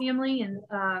Mathis family, and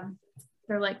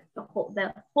they're like the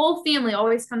whole family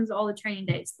always comes to all the training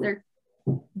days. They're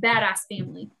badass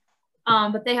family.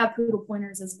 But they have poodle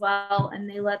pointers as well, and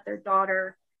they let their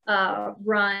daughter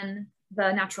run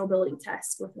the natural ability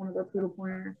test with one of their poodle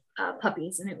pointer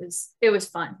puppies, and it was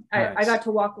fun. Nice. I got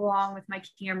to walk along with my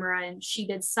camera, and she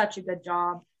did such a good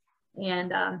job.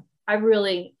 And I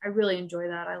really enjoy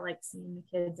that. I like seeing the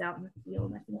kids out in the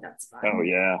field. I think that's fun. Oh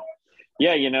yeah.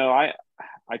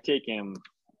 I take him.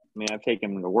 I take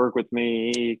him to work with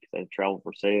me because I travel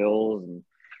for sales, and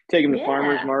take him to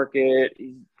farmers market.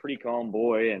 He's a pretty calm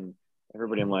boy, and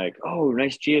everybody, I'm like, oh,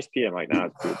 nice GSP. I'm like, nah,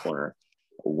 it's a poodle pointer.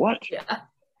 What? Yeah.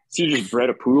 So you just bred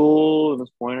a poodle and this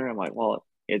pointer? I'm like, well,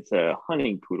 it's a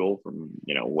hunting poodle from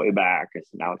way back.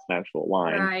 Now it's an actual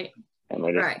line. Right. And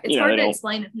they just, It's hard to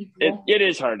explain to people. It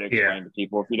is hard to explain to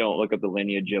people if you don't look up the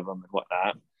lineage of them and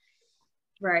whatnot.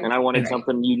 Right. And I wanted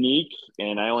something unique,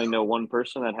 and I only know one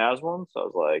person that has one, so I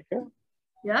was like,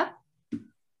 yeah.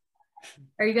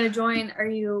 Are you going to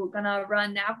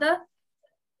run NAVDA?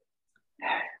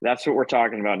 That's what we're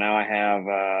talking about now. I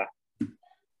have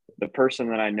the person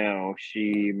that I know,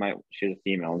 she's a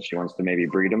female, and she wants to maybe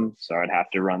breed them, so I'd have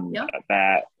to run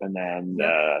that, and then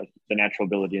the natural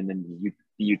ability, and then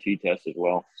the UT test as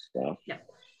well. So yep.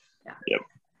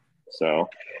 So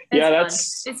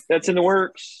that's in the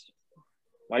works.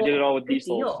 I did it all with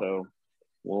Diesel, so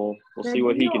we'll see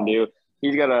what he can do.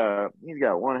 He's got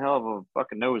one hell of a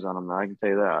fucking nose on him, though, I can tell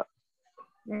you that.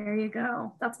 There you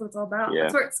go. That's what it's all about. Yeah.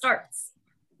 That's where it starts.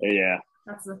 Yeah.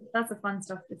 That's the fun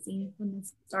stuff to see when they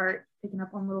start picking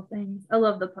up on little things. I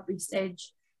love the puppy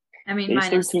stage. I mean, he's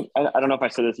 13. I don't know if I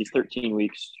said this. He's 13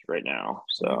 weeks right now.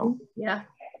 So yeah,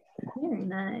 very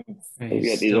nice. You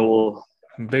got these old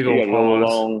big old paws.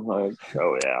 Long,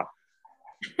 oh yeah.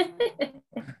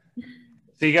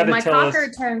 So you got to tell us. My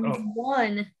cocker turns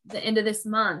 1 the end of this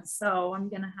month, so I'm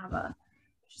gonna have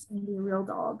she's gonna be a real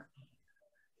dog.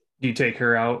 Do you take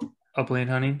her out upland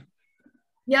hunting?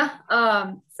 Yeah.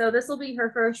 So this will be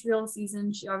her first real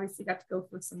season. She obviously got to go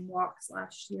for some walks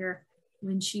last year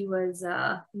when she was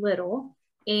little.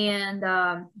 And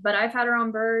but I've had her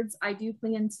on birds. I do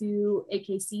plan to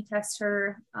AKC test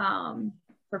her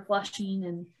for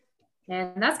flushing,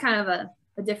 and that's kind of a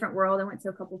different world. I went to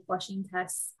a couple of flushing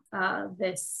tests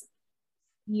this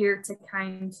year to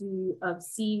kind of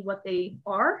see what they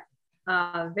are.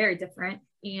 Very different.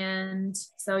 And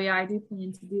so, yeah, I do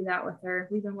plan to do that with her.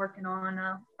 We've been working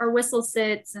on our whistle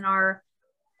sits and our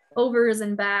overs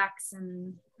and backs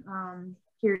and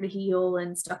here to heel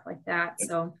and stuff like that.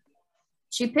 So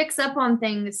she picks up on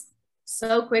things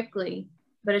so quickly,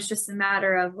 but it's just a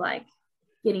matter of like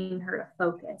getting her to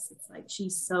focus. It's like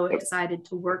she's so excited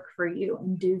to work for you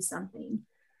and do something.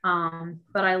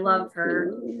 But I love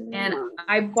her, and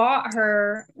I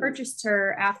purchased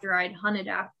her after I'd hunted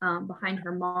behind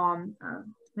her mom.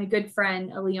 My good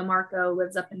friend Aaliyah Marco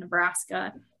lives up in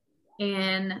Nebraska,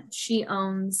 and she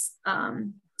owns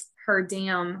her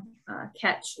dam.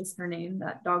 Catch is her name,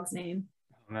 that dog's name.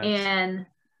 Nice. And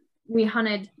we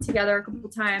hunted together a couple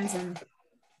of times, and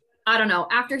I don't know,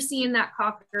 after seeing that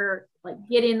cocker like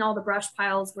get in all the brush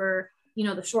piles where, you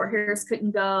know, the short hairs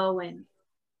couldn't go, and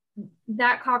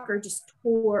that cocker just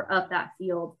tore up that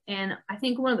field. And I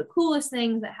think one of the coolest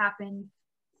things that happened,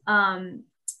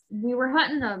 we were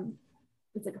hunting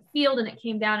it's like a field, and it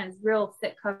came down as real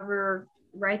thick cover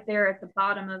right there at the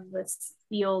bottom of this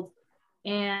field.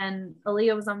 And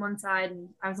Aaliyah was on one side and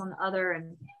I was on the other,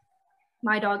 and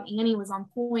my dog Annie was on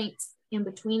point in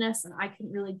between us, and I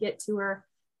couldn't really get to her.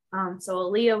 So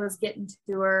Aaliyah was getting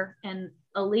to her, and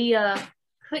Aaliyah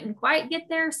couldn't quite get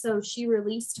there, so she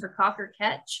released her cocker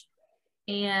Catch,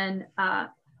 and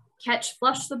Catch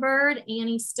flushed the bird.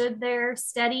 Annie stood there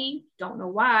steady. Don't know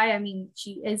why. I mean,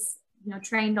 she is, you know,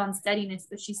 trained on steadiness,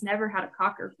 but she's never had a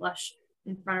cocker flush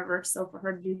in front of her. So for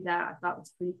her to do that, I thought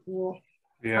was pretty cool.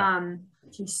 Yeah.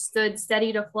 She stood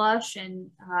steady to flush, and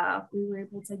we were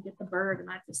able to get the bird, and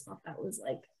I just thought that was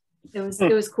like,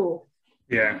 it was cool.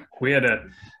 Yeah, we had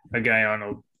a guy on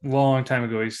a long time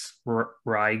ago. He's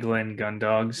Ryglen Gun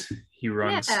Dogs. He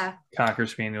runs Cocker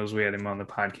Spaniels. We had him on the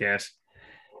podcast,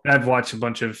 and I've watched a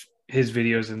bunch of his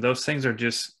videos, and those things are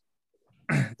just,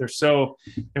 they're so,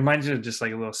 it reminds you of just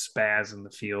like a little spaz in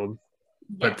the field,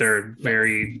 but they're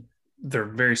very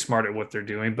smart at what they're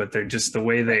doing, but they're just the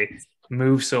way they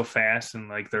move so fast, and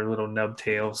like their little nub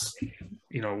tails,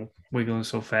 you know, wiggling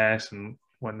so fast and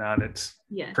whatnot. It's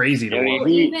crazy to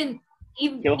watch.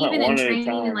 Even in training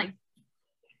and like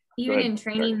in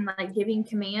training and like giving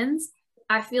commands,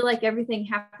 I feel like everything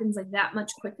happens like that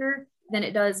much quicker than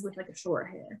it does with like a short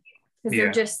hair, because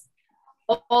they're just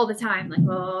all the time like,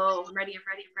 oh, I'm ready,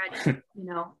 you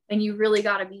know. And you really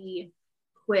got to be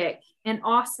quick. And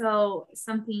also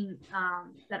something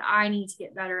that I need to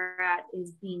get better at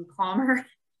is being calmer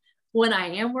when I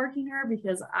am working her,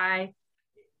 because I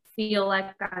feel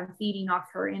like I'm feeding off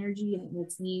her energy, and it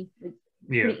makes me like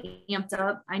pretty amped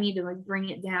up. I need to like bring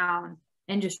it down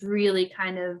and just really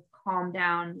kind of calm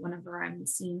down whenever I'm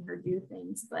seeing her do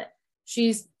things. But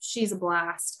she's a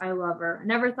blast. I love her. I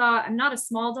never thought, I'm not a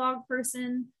small dog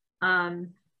person. I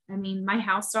mean, my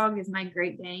house dog is my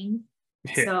Great Dane.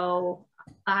 So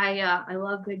I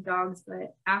love big dogs,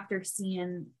 but after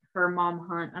seeing her mom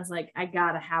hunt, I was like, I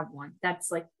gotta have one.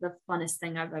 That's like the funnest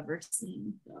thing I've ever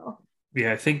seen. So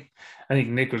I think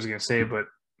Nick was gonna say, but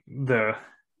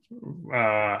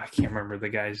I can't remember the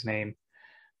guy's name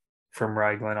from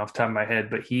Ryglen off the top of my head,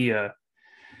 but he'll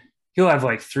have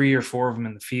like 3 or 4 of them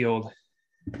in the field,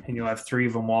 and you'll have 3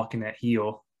 of them walking at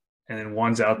heel, and then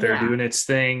one's out there doing its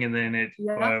thing, and then it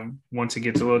once it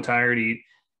gets a little tired,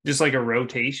 just like a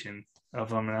rotation of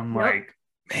them. And I'm like,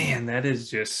 man,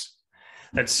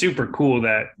 that's super cool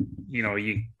that, you know,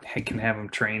 you can have them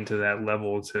trained to that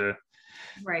level to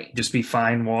just be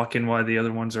fine walking while the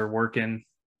other ones are working,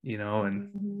 you know,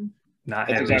 and not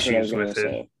have issues with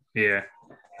it. Yeah,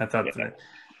 I thought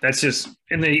that's just,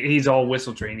 and he's all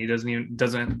whistle trained. He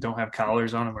don't have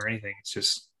collars on him or anything. It's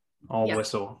just all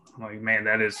whistle. I'm like, man,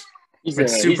 that's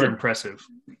super impressive.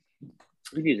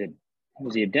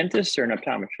 Was he a dentist or an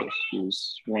optometrist? He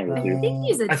was one of the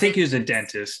two. I think he was a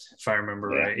dentist, if I remember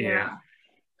right. Yeah.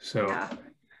 So,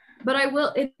 but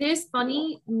it is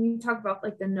funny when you talk about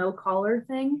like the no collar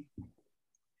thing.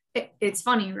 It's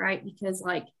funny, right? Because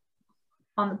like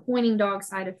on the pointing dog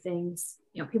side of things,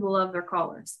 you know, people love their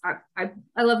collars. I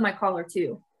love my collar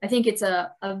too. I think it's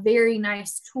a very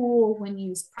nice tool when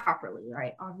used properly,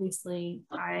 right? Obviously,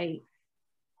 I'm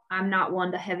not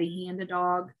one to heavy hand a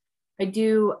dog. I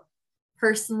do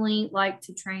personally like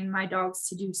to train my dogs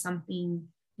to do something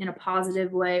in a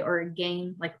positive way, or a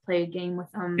game, like play a game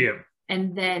with them,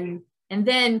 and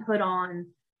then put on,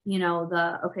 you know,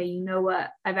 okay, you know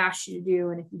what I've asked you to do,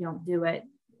 and if you don't do it,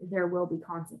 there will be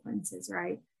consequences,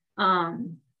 right?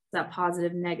 That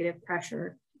positive negative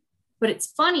pressure. But it's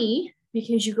funny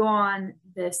because you go on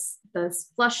this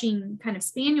flushing kind of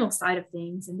spaniel side of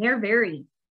things, and they're very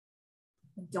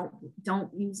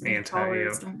don't use any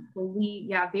collars, don't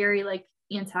believe, very like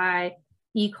anti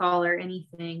e-collar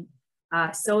anything.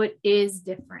 So it is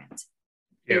different.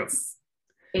 Yep.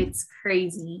 It's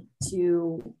crazy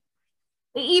to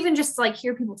even just like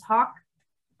hear people talk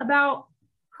about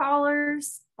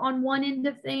collars on one end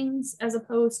of things as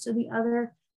opposed to the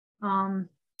other.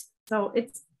 So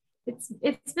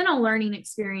it's been a learning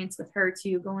experience with her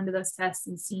too, going to those tests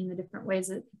and seeing the different ways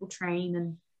that people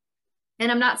train.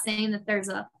 And I'm not saying that there's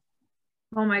oh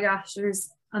my gosh, there's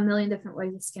a million different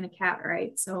ways to skin a cat,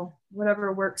 right? So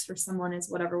whatever works for someone is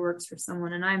whatever works for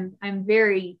someone. And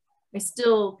I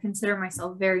still consider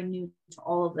myself very new to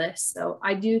all of this. So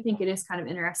I do think it is kind of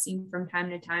interesting from time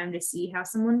to time to see how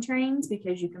someone trains,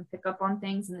 because you can pick up on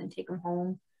things and then take them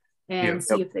home and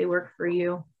see if they work for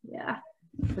you. Yeah.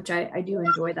 Which I do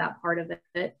enjoy that part of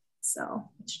it. So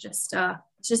it's just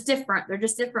different. They're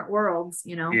just different worlds,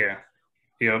 you know? Yeah.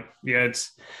 Yep. Yeah.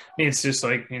 It's just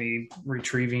like any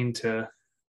retrieving to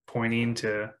pointing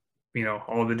to, you know,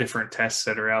 all the different tests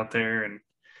that are out there and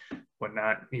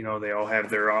whatnot. You know, they all have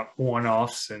their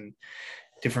one-offs and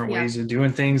different ways of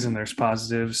doing things, and there's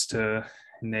positives to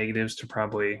negatives to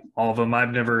probably all of them. I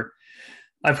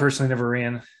personally never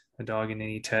ran a dog in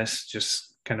any tests,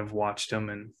 just kind of watched them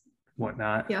and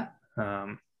whatnot. Yeah.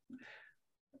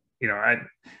 You know, I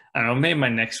don't know, maybe my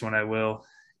next one I will.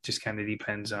 Just kind of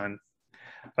depends on,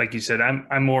 like you said,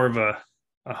 I'm more of a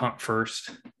hunt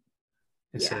first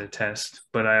instead of test.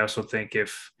 But I also think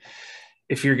if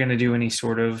you're going to do any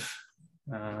sort of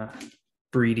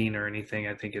breeding or anything,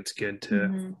 I think it's good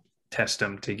to test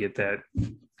them to get that.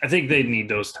 I think they need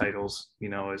those titles, you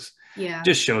know,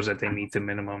 just shows that they meet the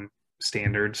minimum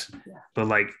standards. Yeah. But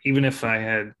like, even if I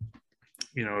had,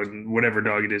 you know, whatever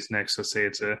dog it is next, let's say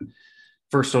it's a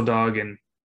versatile dog and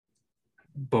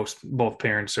both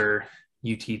parents are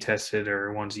UT tested,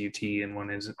 or one's UT and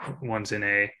one's in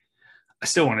A, I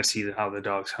still want to see how the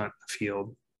dogs hunt the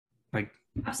field. Like,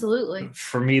 absolutely.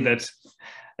 For me,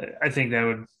 I think that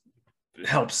would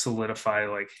help solidify,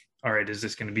 like, all right, is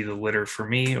this going to be the litter for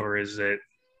me or is it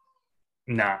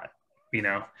not, you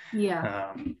know?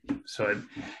 Yeah.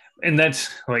 And that's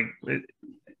like,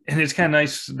 and it's kind of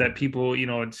nice that people, you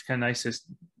know, it's kind of nice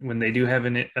when they do have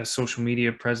a social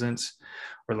media presence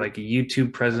or like a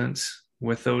YouTube presence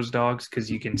with those dogs,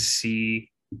 because you can see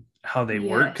how they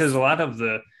work. Because a lot of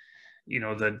the, you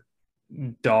know, the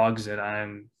dogs that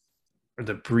or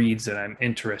the breeds that I'm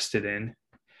interested in,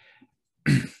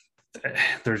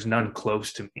 there's none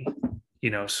close to me, you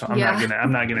know, so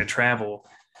I'm not gonna travel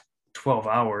 12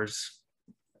 hours,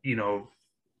 you know,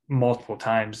 multiple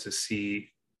times to see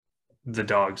the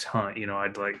dogs hunt. You know,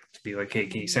 I'd like to be like, hey,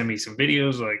 can you send me some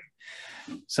videos, like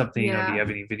something, you know, do you have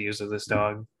any videos of this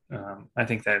dog? I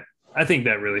think that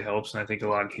really helps, and I think a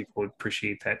lot of people would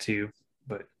appreciate that too.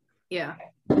 But yeah,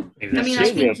 maybe that's I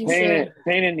think you should.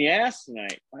 Pain in the ass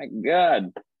tonight. My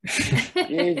God.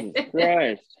 Jesus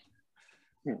Christ.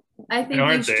 I think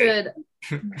you should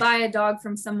buy a dog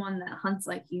from someone that hunts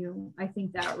like you. I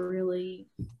think that really,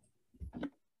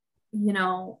 you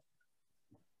know,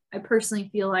 I personally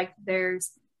feel like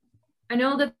I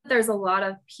know that there's a lot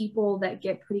of people that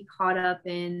get pretty caught up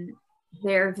in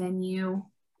their venue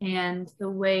and the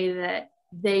way that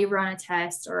they run a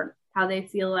test or how they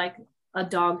feel like a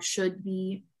dog should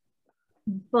be.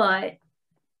 But,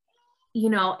 you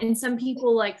know, and some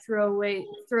people like throw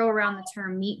around the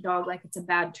term meat dog like it's a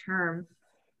bad term.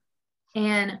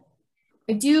 And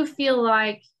I do feel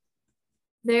like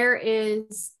there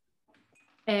is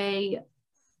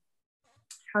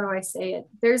how do I say it?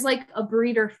 There's like a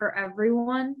breeder for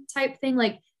everyone type thing.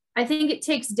 Like, I think it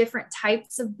takes different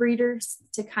types of breeders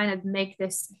to kind of make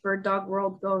this bird dog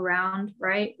world go around,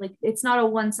 right? Like, it's not a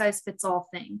one size fits all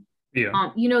thing.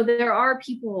 Yeah. You know, there are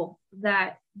people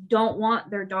that don't want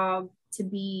their dog to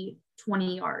be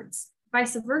 20 yards.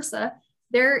 Vice versa.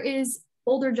 There is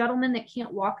older gentlemen that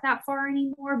can't walk that far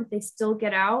anymore, but they still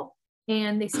get out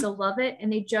and they still love it.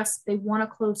 And they want a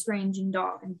close ranging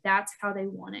dog, and that's how they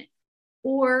want it.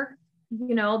 Or,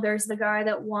 you know, there's the guy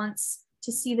that wants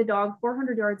to see the dog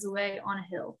 400 yards away on a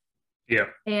hill. Yeah.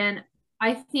 And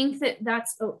I think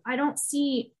I don't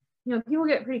see, you know, people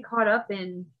get pretty caught up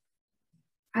in,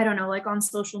 I don't know, like on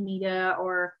social media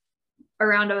or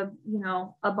around a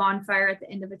bonfire at the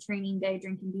end of a training day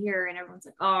drinking beer, and everyone's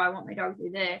like, oh, I want my dog to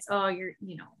do this. Oh,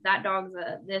 that dog's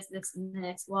this, and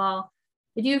this. Well,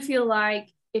 I do feel like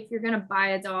if you're going to buy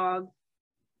a dog,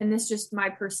 and this is just my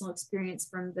personal experience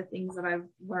from the things that I've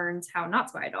learned how not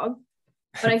to buy a dog,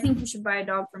 but I think you should buy a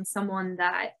dog from someone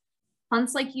that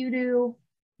hunts like you do,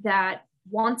 that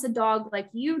wants a dog like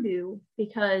you do,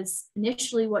 because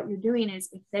initially what you're doing is,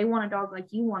 if they want a dog like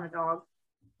you want a dog,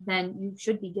 then you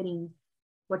should be getting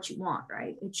what you want,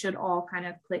 right? It should all kind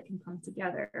of click and come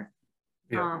together.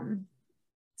 Yeah.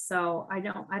 So I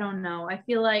don't know. I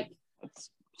feel like That's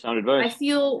sound advice. I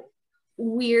feel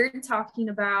weird talking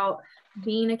about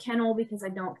being a kennel because I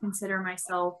don't consider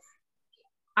myself,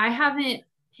 I haven't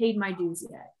paid my dues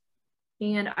yet.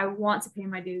 And I want to pay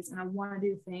my dues and I want to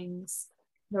do things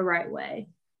the right way,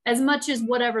 as much as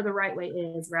whatever the right way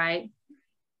is, right?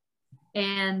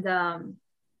 And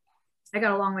I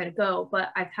got a long way to go,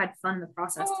 but I've had fun in the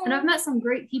process. And I've met some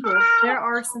great people. There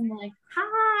are some like,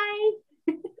 hi.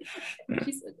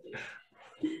 She's so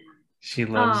cute. She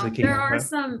loves the camera. There are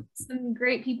some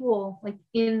great people like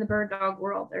in the bird dog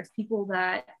world. There's people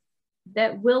that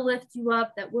will lift you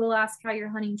up, that will ask how your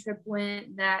hunting trip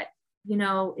went, that, you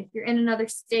know, if you're in another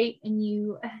state and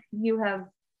you have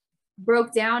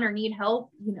broke down or need help,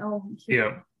 you know,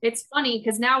 it's funny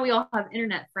because now we all have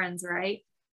internet friends, right?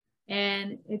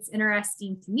 And it's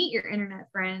interesting to meet your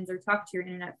internet friends or talk to your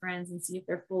internet friends and see if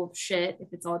they're full of shit, if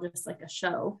it's all just like a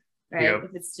show, right? Yep.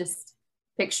 If it's just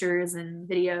pictures and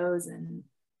videos and,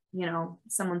 you know,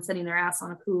 someone sitting their ass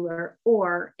on a cooler,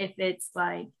 or if it's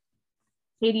like,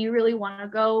 hey, do you really want to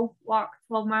go walk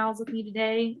 12 miles with me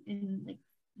today? And like,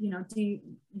 you know, do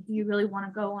you really want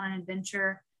to go on an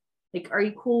adventure? Like, are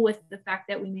you cool with the fact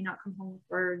that we may not come home with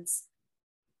birds?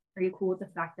 Are you cool with the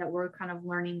fact that we're kind of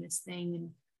learning this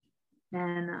thing?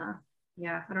 And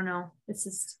yeah, I don't know.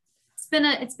 It's been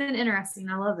interesting.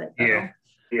 I love it. Yeah.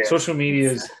 Social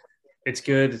media it's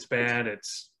good. It's bad.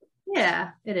 Yeah,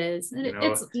 it is.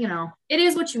 It's, you know, it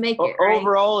is what you make it. Right?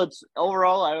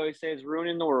 Overall, I always say it's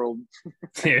ruining the world.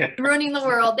 Yeah. Ruining the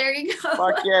world. There you go.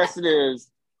 Fuck yes, it is.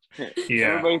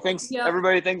 Yeah.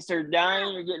 Everybody thinks they're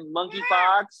dying or getting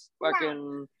monkeypox.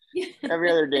 Fucking every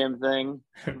other damn thing.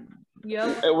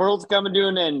 Yep. The world's coming to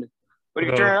an end. But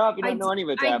if you turn it off, you don't know any of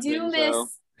it's happening.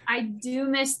 I do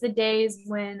miss the days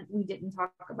when we didn't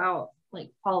talk about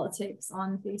like politics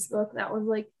on Facebook. That was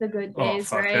like the good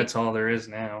days, right? That's all there is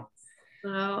now.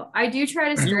 So I do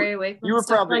try to stray away from you were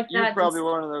stuff probably like that. Probably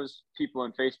one of those people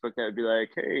on Facebook that would be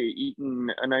like, "Hey, eating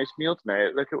a nice meal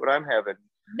tonight. Look at what I'm having."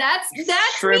 That's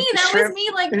shrimp, me. That was me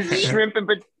like shrimp and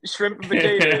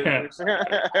potatoes.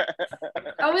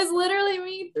 That was literally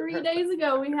me 3 days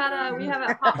ago. We have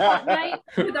a hot pot night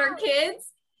with our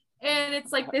kids. And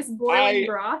it's like this boiling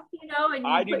broth, you know, and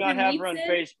I do not have her on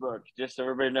Facebook, just so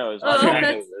everybody knows. Oh,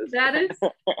 that is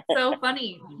so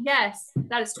funny. Yes,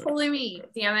 that is totally me.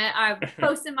 Damn it. I'm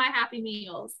posting my happy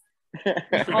meals.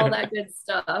 All that good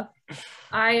stuff.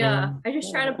 I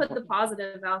just try to put the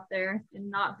positive out there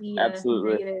and not be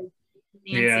absolutely negative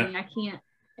Nancy. Yeah.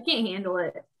 I can't handle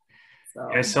it. So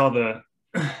I saw the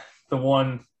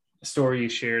one story you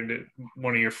shared that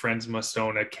one of your friends must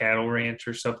own a cattle ranch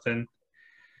or something.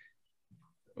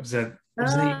 Wasn't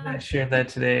I shared that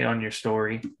today on your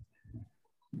story?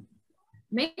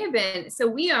 May have been. So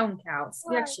we own cows.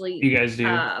 We actually. You guys do?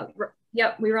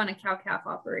 Yep, we run a cow-calf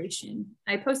operation.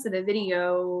 I posted a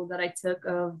video that I took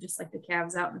of just like the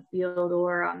calves out in the field,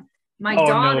 or my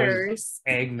daughters.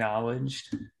 No,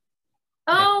 acknowledged.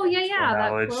 Oh yeah,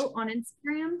 that quote on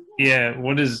Instagram. Yeah,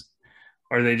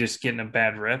 are they just getting a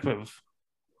bad rep of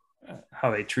how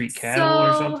they treat cattle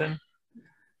or something?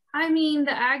 I mean,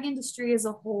 the ag industry as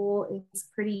a whole is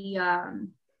pretty,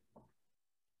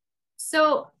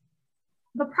 so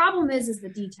the problem is the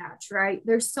detach, right?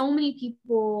 There's so many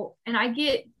people, and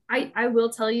I will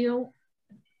tell you,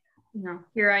 you know,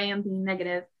 here I am being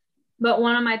negative, but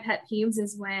one of my pet peeves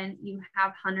is when you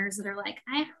have hunters that are like,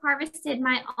 I harvested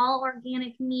my all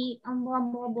organic meat and blah,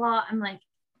 blah, blah. I'm like,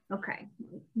 okay,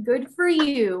 good for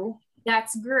you.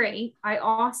 That's great. I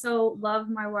also love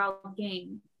my wild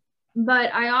game.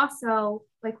 But I also,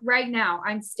 like right now,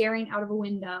 I'm staring out of a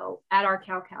window at our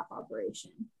cow-calf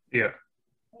operation. Yeah.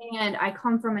 And I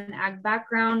come from an ag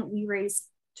background. We raised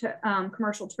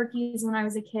commercial turkeys when I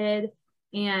was a kid.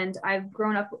 And I've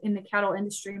grown up in the cattle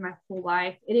industry my whole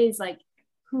life. It is like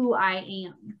who I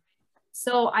am.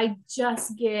 So I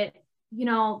just get, you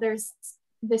know, there's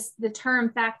the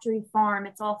term factory farm.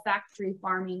 It's all factory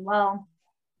farming. Well,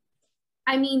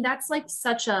 I mean, that's like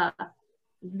such a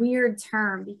weird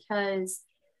term because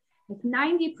like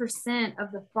 90%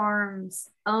 of the farms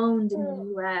owned in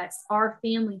the US are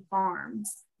family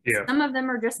farms. Yeah. Some of them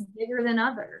are just bigger than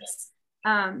others.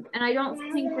 And I don't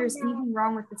think there's anything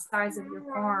wrong with the size of your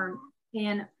farm.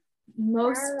 And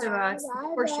most of us, of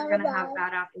course, you're going to have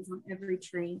bad apples on every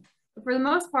tree. But for the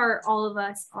most part, all of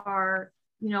us are,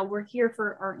 you know, we're here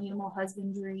for our animal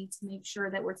husbandry to make sure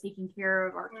that we're taking care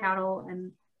of our cattle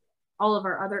and all of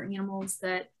our other animals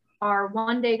that are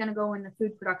one day going to go in the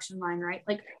food production line, right?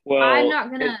 Like, well, I'm not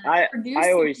going to produce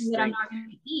something that I'm not going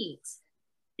to eat.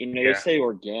 You know, they say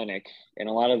organic, and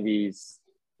a lot of these,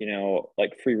 you know,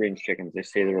 like free range chickens, they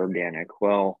say they're organic.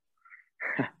 Well,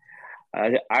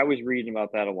 I was reading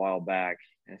about that a while back,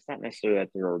 and it's not necessarily that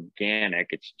they're organic.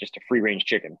 It's just a free range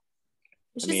chicken.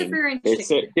 It's I just a mean, free range it's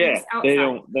chicken. yeah, It's they outside.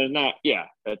 don't. They're not. Yeah,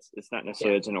 it's not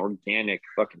necessarily. It's an organic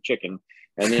fucking chicken.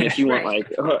 And then if you want Right.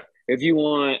 if you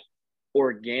want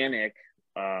organic,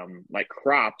 like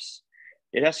crops,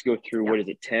 it has to go through what is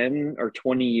it, 10 or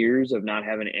 20 years of not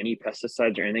having any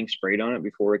pesticides or anything sprayed on it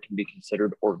before it can be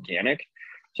considered organic.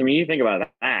 So I mean, you think about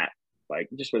that, like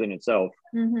just within itself.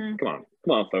 Mm-hmm. Come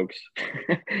on, folks.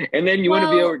 And then you want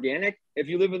to be Well- organic? If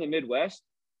you live in the Midwest,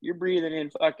 you're breathing in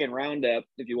fucking Roundup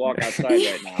if you walk outside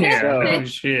right now. Yeah, So, no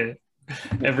shit.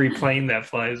 Every plane that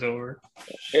flies over.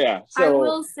 yeah. I So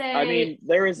will say, I mean,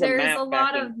 there is a there's map a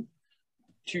back lot of in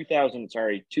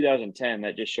 2010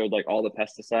 that just showed like all the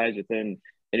pesticides within,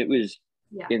 and it was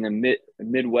yeah. in the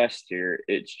Midwest here.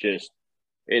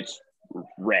 It's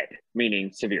red,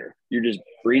 meaning severe. You're just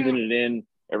breathing it in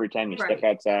every time you step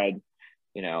outside,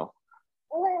 you know.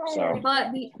 So,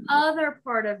 But the other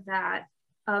part of that,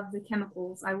 of the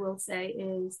chemicals, I will say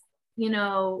is, you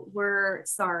know, we're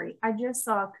sorry. I just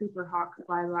saw a Cooper hawk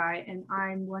fly by, and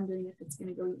I'm wondering if it's going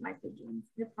to go eat my pigeons.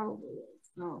 It probably is.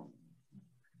 No.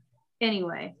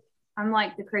 Anyway, I'm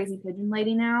like the crazy pigeon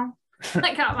lady now.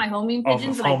 I got my homing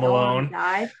pigeons and I Home don't want Alone. to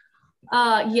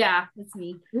die. Yeah, it's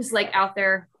me. Just like out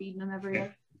there feeding them every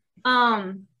day.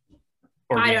 I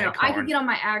don't know. I could get on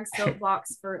my ag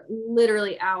soapbox for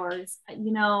literally hours.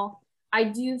 You know, I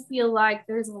do feel like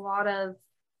there's a lot of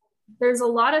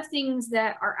things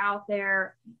that are out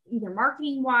there, either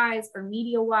marketing wise or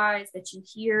media wise, that you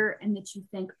hear and that you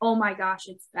think, oh my gosh,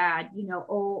 it's bad. You know,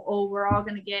 oh, we're all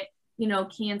going to get, you know,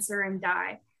 cancer and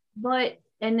die.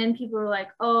 And then people are like,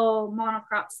 oh,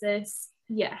 monocrops this.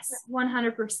 Yes,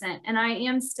 100%. And I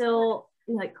am still,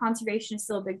 like, conservation is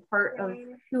still a big part of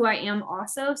who I am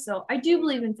also. So I do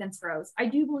believe in fence rows. I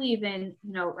do believe in,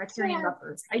 you know, riparian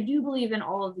buffers. I do believe in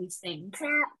all of these things.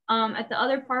 At the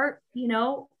other part, you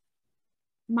know,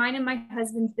 mine and my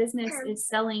husband's business is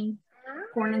selling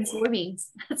corn and soybeans.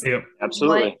 Yep.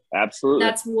 absolutely. That's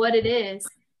what it is.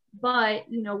 But,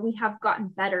 you know, we have gotten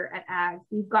better at ag.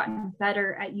 We've gotten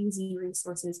better at using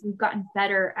resources. We've gotten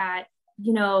better at,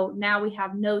 you know, now we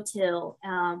have no-till.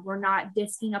 We're not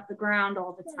disking up the ground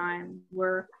all the time.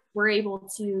 We're able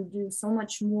to do so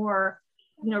much more,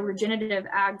 you know, regenerative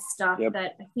ag stuff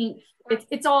that I think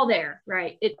it's all there,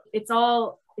 right?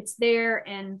 It's there,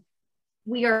 and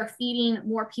we are feeding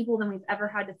more people than we've ever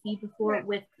had to feed before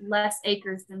with less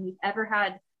acres than we've ever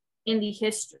had in the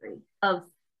history of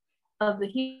the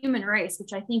human race,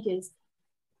 which I think is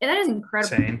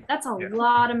incredible. Insane. That's a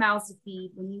lot of mouths to feed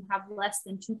when you have less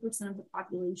than 2% of the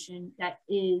population that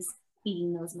is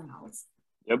feeding those mouths.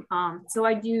 Yep. So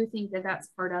I do think that that's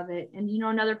part of it. And, you know,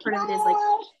 another part of it is, like,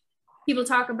 people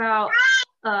talk about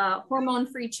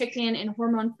hormone-free chicken and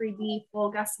hormone-free beef. Well,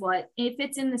 guess what? If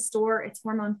it's in the store, it's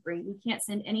hormone-free. We can't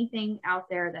send anything out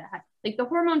there that has, like, the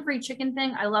hormone-free chicken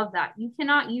thing. I love that. You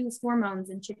cannot use hormones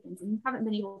in chickens, and you haven't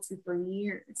been able to for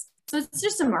years. So it's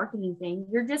just a marketing thing.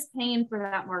 You're just paying for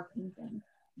that marketing thing.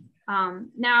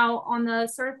 Now, on the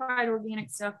certified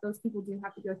organic stuff, those people do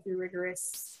have to go through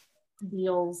rigorous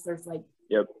deals. There's, like,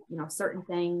 you know, certain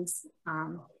things.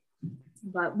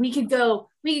 But we could go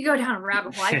down a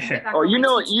rabbit hole. I can get back Oh, on you my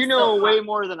know teaching way soapbox.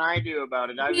 more than I do about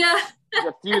it. Yeah.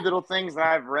 A few little things that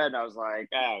I've read, I was like,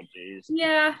 oh, geez.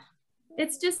 Yeah,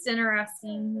 it's just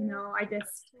interesting. You know,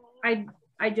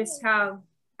 I just have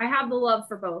the love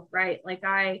for both, right? Like,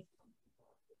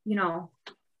 you know,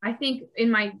 I think in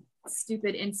my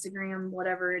stupid Instagram,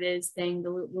 whatever it is thing, the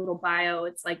little bio,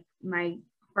 it's like, my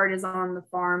heart is on the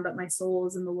farm, but my soul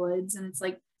is in the woods. And it's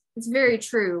like, it's very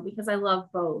true, because I love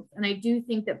both. And I do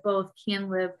think that both can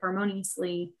live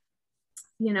harmoniously.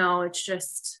 You know, it's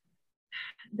just,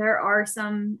 there are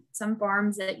some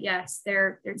farms that, yes,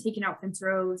 they're taking out fence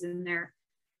rows and they're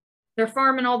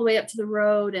farming all the way up to the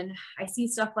road. And I see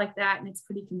stuff like that, and it's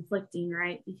pretty conflicting,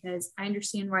 right? Because I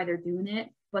understand why they're doing it,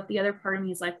 but the other part of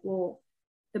me is like, well,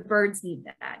 the birds need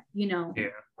that, you know,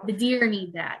 the deer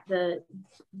need that.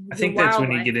 I think that's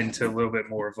when you get into a little bit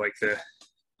more of like the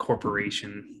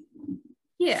corporation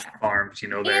farms, you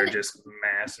know, they're just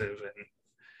massive.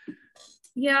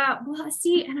 And well,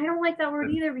 see, and I don't like that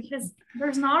word either, because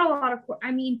there's not a lot of,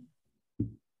 I mean,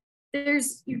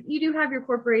 there's, you do have your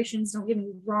corporations, don't get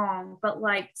me wrong, but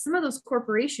like, some of those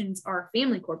corporations are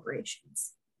family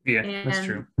corporations. That's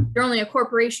true. They're only a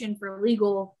corporation for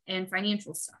legal and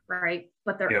financial stuff, right?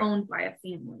 But they're owned by a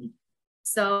family.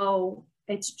 So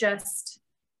it's just,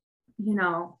 you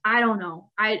know, I don't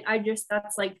know. I just,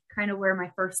 that's like kind of where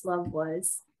my first love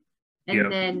was.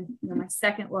 And then, you know, my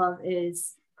second love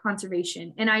is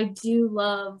conservation. And I do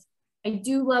love I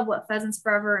do love what Pheasants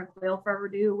Forever and Quail Forever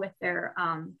do with their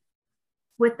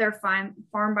farm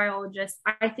biologists.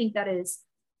 I think it's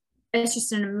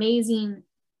just an amazing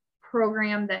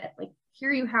program that, like,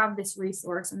 here you have this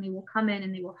resource and they will come in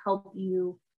and they will help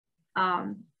you,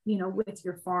 you know, with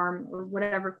your farm or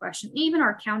whatever question. Even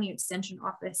our county extension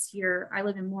office here, I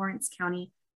live in Lawrence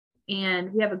County,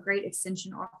 and we have a great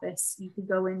extension office. You could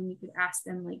go in and you could ask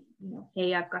them, like, you know,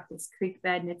 hey, I've got this creek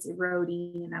bed and it's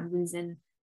eroding and I'm losing,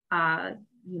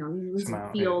 you know, losing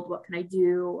field. What can I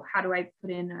do? How do I put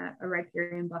in a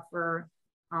riparian buffer,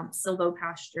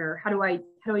 silvopasture? How do I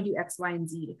do X, Y, and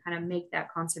Z to kind of make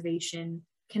that conservation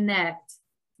connect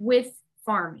with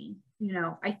farming? You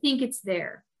know, I think it's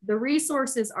there. The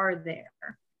resources are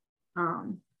there.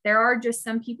 There are just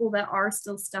some people that are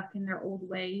still stuck in their old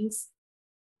ways.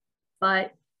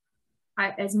 But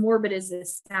as morbid as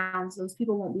this sounds, those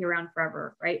people won't be around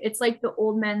forever, right? It's like the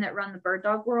old men that run the bird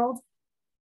dog world.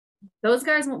 Those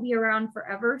guys won't be around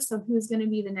forever. So who's going to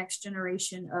be the next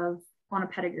generation on a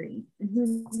pedigree? And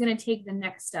who's going to take the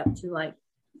next step to, like,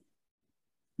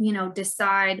 you know,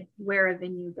 decide where a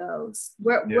venue goes?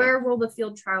 Where will the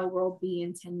field trial world be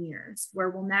in 10 years?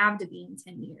 Where will NAVDA be in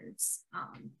 10 years?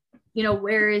 You know,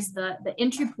 where is the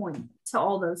entry point to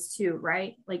all those too,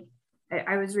 right? Like,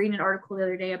 I was reading an article the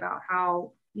other day about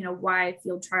how, you know, why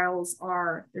field trials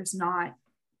there's not,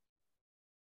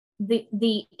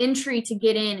 the entry to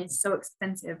get in is so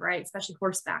expensive, right? Especially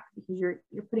horseback, because you're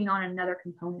putting on another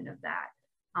component of that.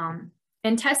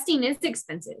 And testing is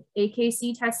expensive.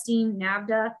 AKC testing,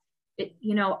 NAVDA,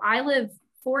 you know, I live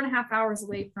 4.5 hours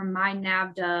away from my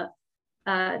NAVDA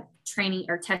training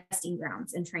or testing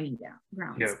grounds and training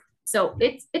grounds. Yep. So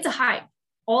it's a hike.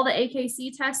 All the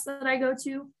AKC tests that I go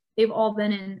to, they've all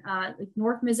been in like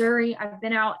North Missouri. I've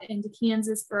been out into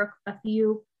Kansas for a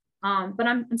few, but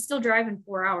I'm still driving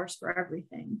 4 hours for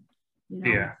everything. You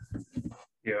know?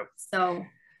 Yeah. So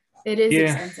it is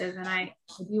expensive, and I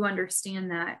do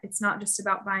understand that. It's not just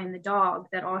about buying the dog.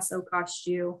 That also costs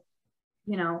you,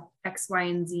 you know, X, Y,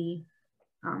 and Z.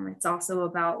 It's also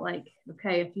about, like,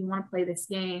 okay, if you want to play this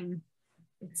game,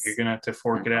 you're gonna have to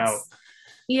fork it out.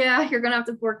 Yeah, you're gonna have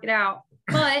to fork it out.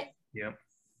 But yep.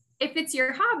 If it's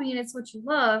your hobby and it's what you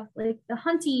love, like the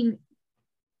hunting,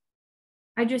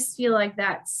 I just feel like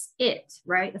that's it,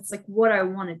 right? That's like what I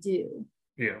want to do.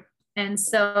 Yeah. And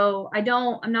so I'm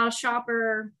not a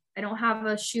shopper. I don't have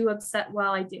a shoe obsession.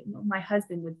 Well, I do. My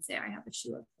husband would say I have a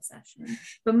shoe obsession,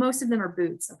 but most of them are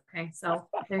boots. Okay. So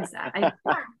there's that. I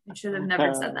should have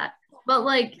never said that. But,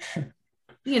 like,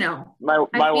 you know, my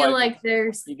I feel wife, like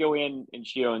there's, you go in and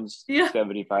she owns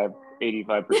 85%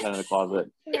 of the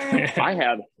closet. I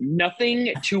have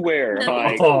nothing to wear.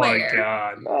 Like, oh my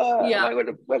God.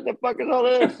 What the fuck is all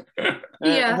this?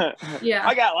 Yeah.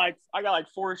 I got like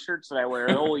 4 shirts that I wear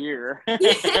the whole year.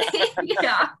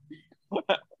 Yeah.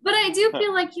 But I do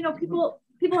feel like, you know, people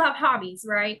have hobbies,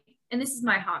 right? And this is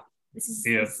my hobby. This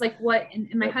is like what,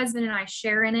 and my husband and I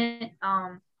share in it.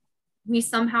 We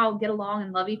somehow get along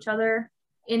and love each other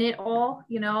in it all,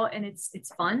 you know, and it's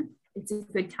fun. It's a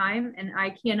good time. And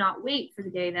I cannot wait for the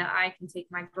day that I can take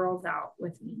my girls out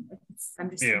with me.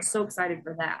 I'm so excited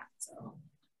for that. So,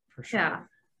 for sure. Yeah.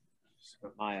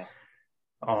 So,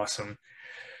 awesome.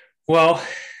 Well,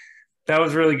 that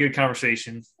was a really good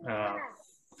conversation.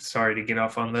 Sorry to get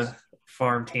off on the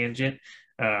farm tangent.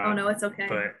 Oh no, it's okay.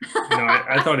 But no,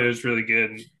 I thought it was really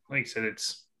good. And like I said,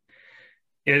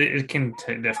 it can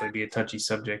definitely be a touchy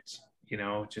subject, you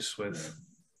know, just with,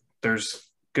 there's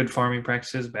good farming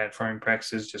practices, bad farming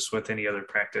practices, just with any other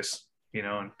practice, you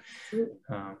know.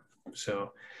 And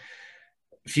so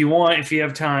if you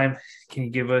have time, can you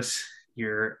give us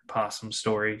your possum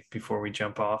story before we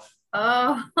jump off?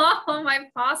 Oh, my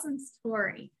possum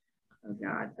story. Oh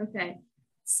God. Okay.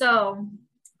 So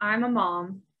I'm a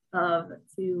mom of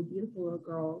 2 beautiful little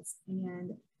girls.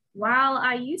 And while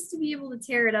I used to be able to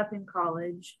tear it up in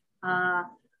college,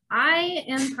 I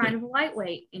am kind of a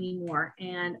lightweight anymore,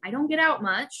 and I don't get out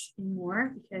much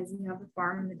anymore because you have the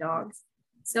farm and the dogs.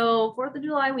 So 4th of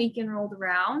July weekend rolled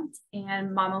around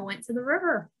and Mama went to the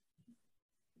river.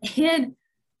 And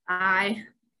I'm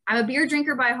a beer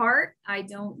drinker by heart. I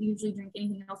don't usually drink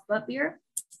anything else but beer,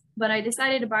 but I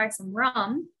decided to buy some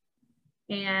rum,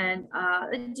 and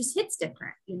it just hits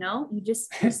different, you know. You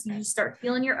just start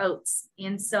feeling your oats,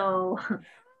 and so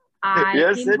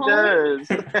I came home.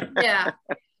 Yeah,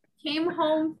 came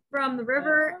home from the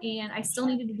river, and I still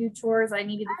needed to do chores. I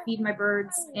needed to feed my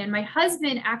birds, and my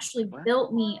husband actually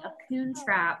built me a coon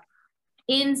trap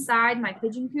inside my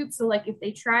pigeon coop. So, like, if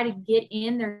they try to get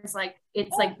in, it's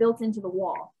like built into the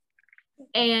wall.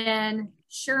 And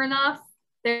sure enough,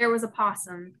 there was a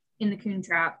possum in the coon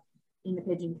trap in the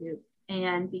pigeon coop.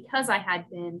 And because I had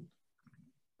been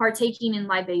partaking in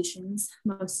libations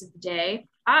most of the day,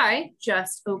 I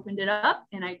just opened it up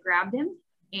and I grabbed him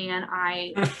and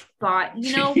I thought,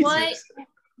 you know what,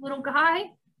 little guy, I'm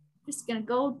just gonna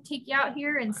go take you out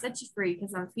here and set you free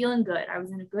because I'm feeling good. I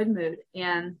was in a good mood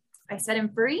and I set him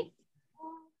free.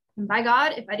 And by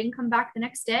God, if I didn't come back the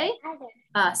next day,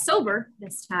 sober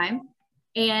this time,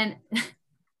 and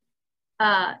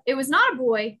it was not a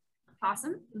boy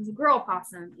possum, it was a girl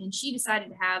possum, and she decided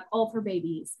to have all of her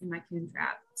babies in my coon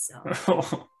trap. So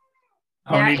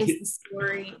that is the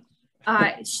story.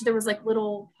 There was like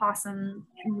little possum,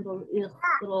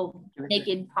 little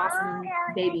naked possum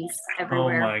babies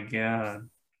everywhere. Oh my God.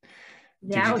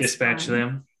 Did you dispatch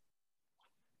them?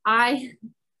 I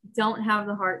don't have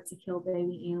the heart to kill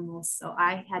baby animals, so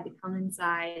I had to come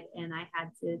inside and I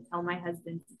had to tell my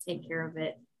husband to take care of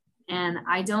it. And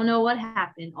I don't know what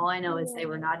happened. All I know is they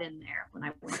were not in there when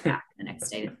I went back the next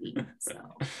day to feed. So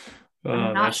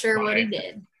I'm not sure what he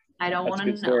did. I don't want to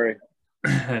know. Story.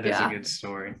 That is a good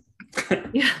story.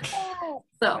 Yeah.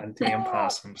 So damn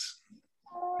possums.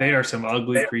 They are some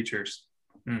ugly creatures.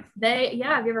 Have you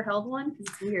ever held one?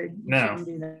 It's weird. You shouldn't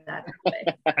do that.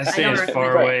 I stay as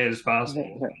far away as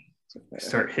possible.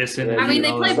 Start hissing. I mean,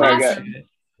 they play possum.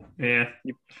 Yeah.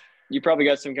 You probably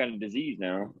got some kind of disease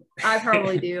now. I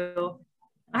probably do.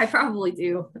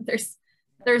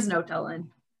 There's no telling.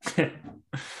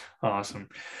 Awesome.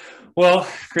 Well,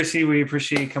 Chrissy, we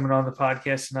appreciate you coming on the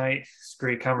podcast tonight. It's a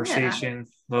great conversation.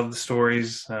 Yeah. Love the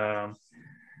stories.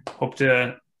 Hope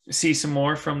to see some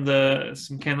more from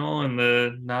some kennel and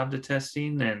the NAVHDA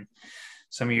testing and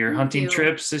some of your hunting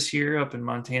trips this year up in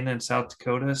Montana and South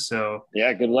Dakota. So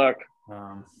yeah, good luck.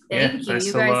 Thank you.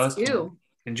 You guys too.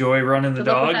 Enjoy running the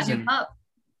dogs. And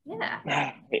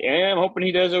yeah. I'm hoping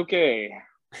he does okay.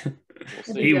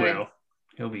 We'll he will.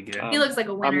 He'll be good. He looks like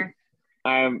a winner.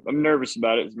 I'm nervous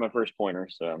about it. It's my first pointer,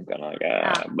 so I'm kind of like,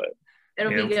 but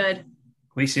it'll be good. At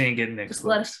least he ain't getting next.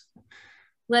 Let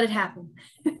it happen.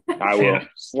 I will.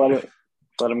 Just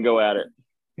let him go at it.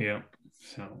 Yeah.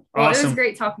 So well, awesome. It was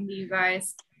great talking to you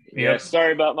guys. Yeah.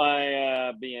 Sorry about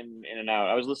my being in and out.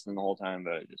 I was listening the whole time,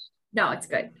 but no, it's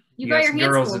good. You got your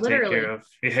hands full, literally.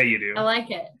 Yeah, you do. I like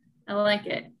it.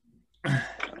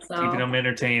 So. Keeping them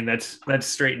entertained. That's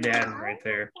straight dad right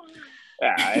there.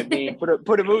 Yeah, I mean,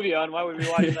 put a movie on. Why would we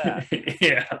watch that?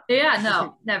 Yeah. Yeah,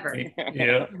 no, never.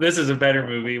 Yeah, this is a better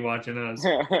movie watching us.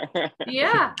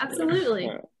 Yeah,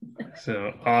 absolutely.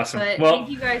 So awesome. But thank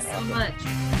you guys so much.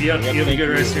 You have a good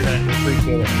rest of your night.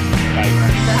 Appreciate it.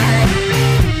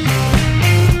 Bye.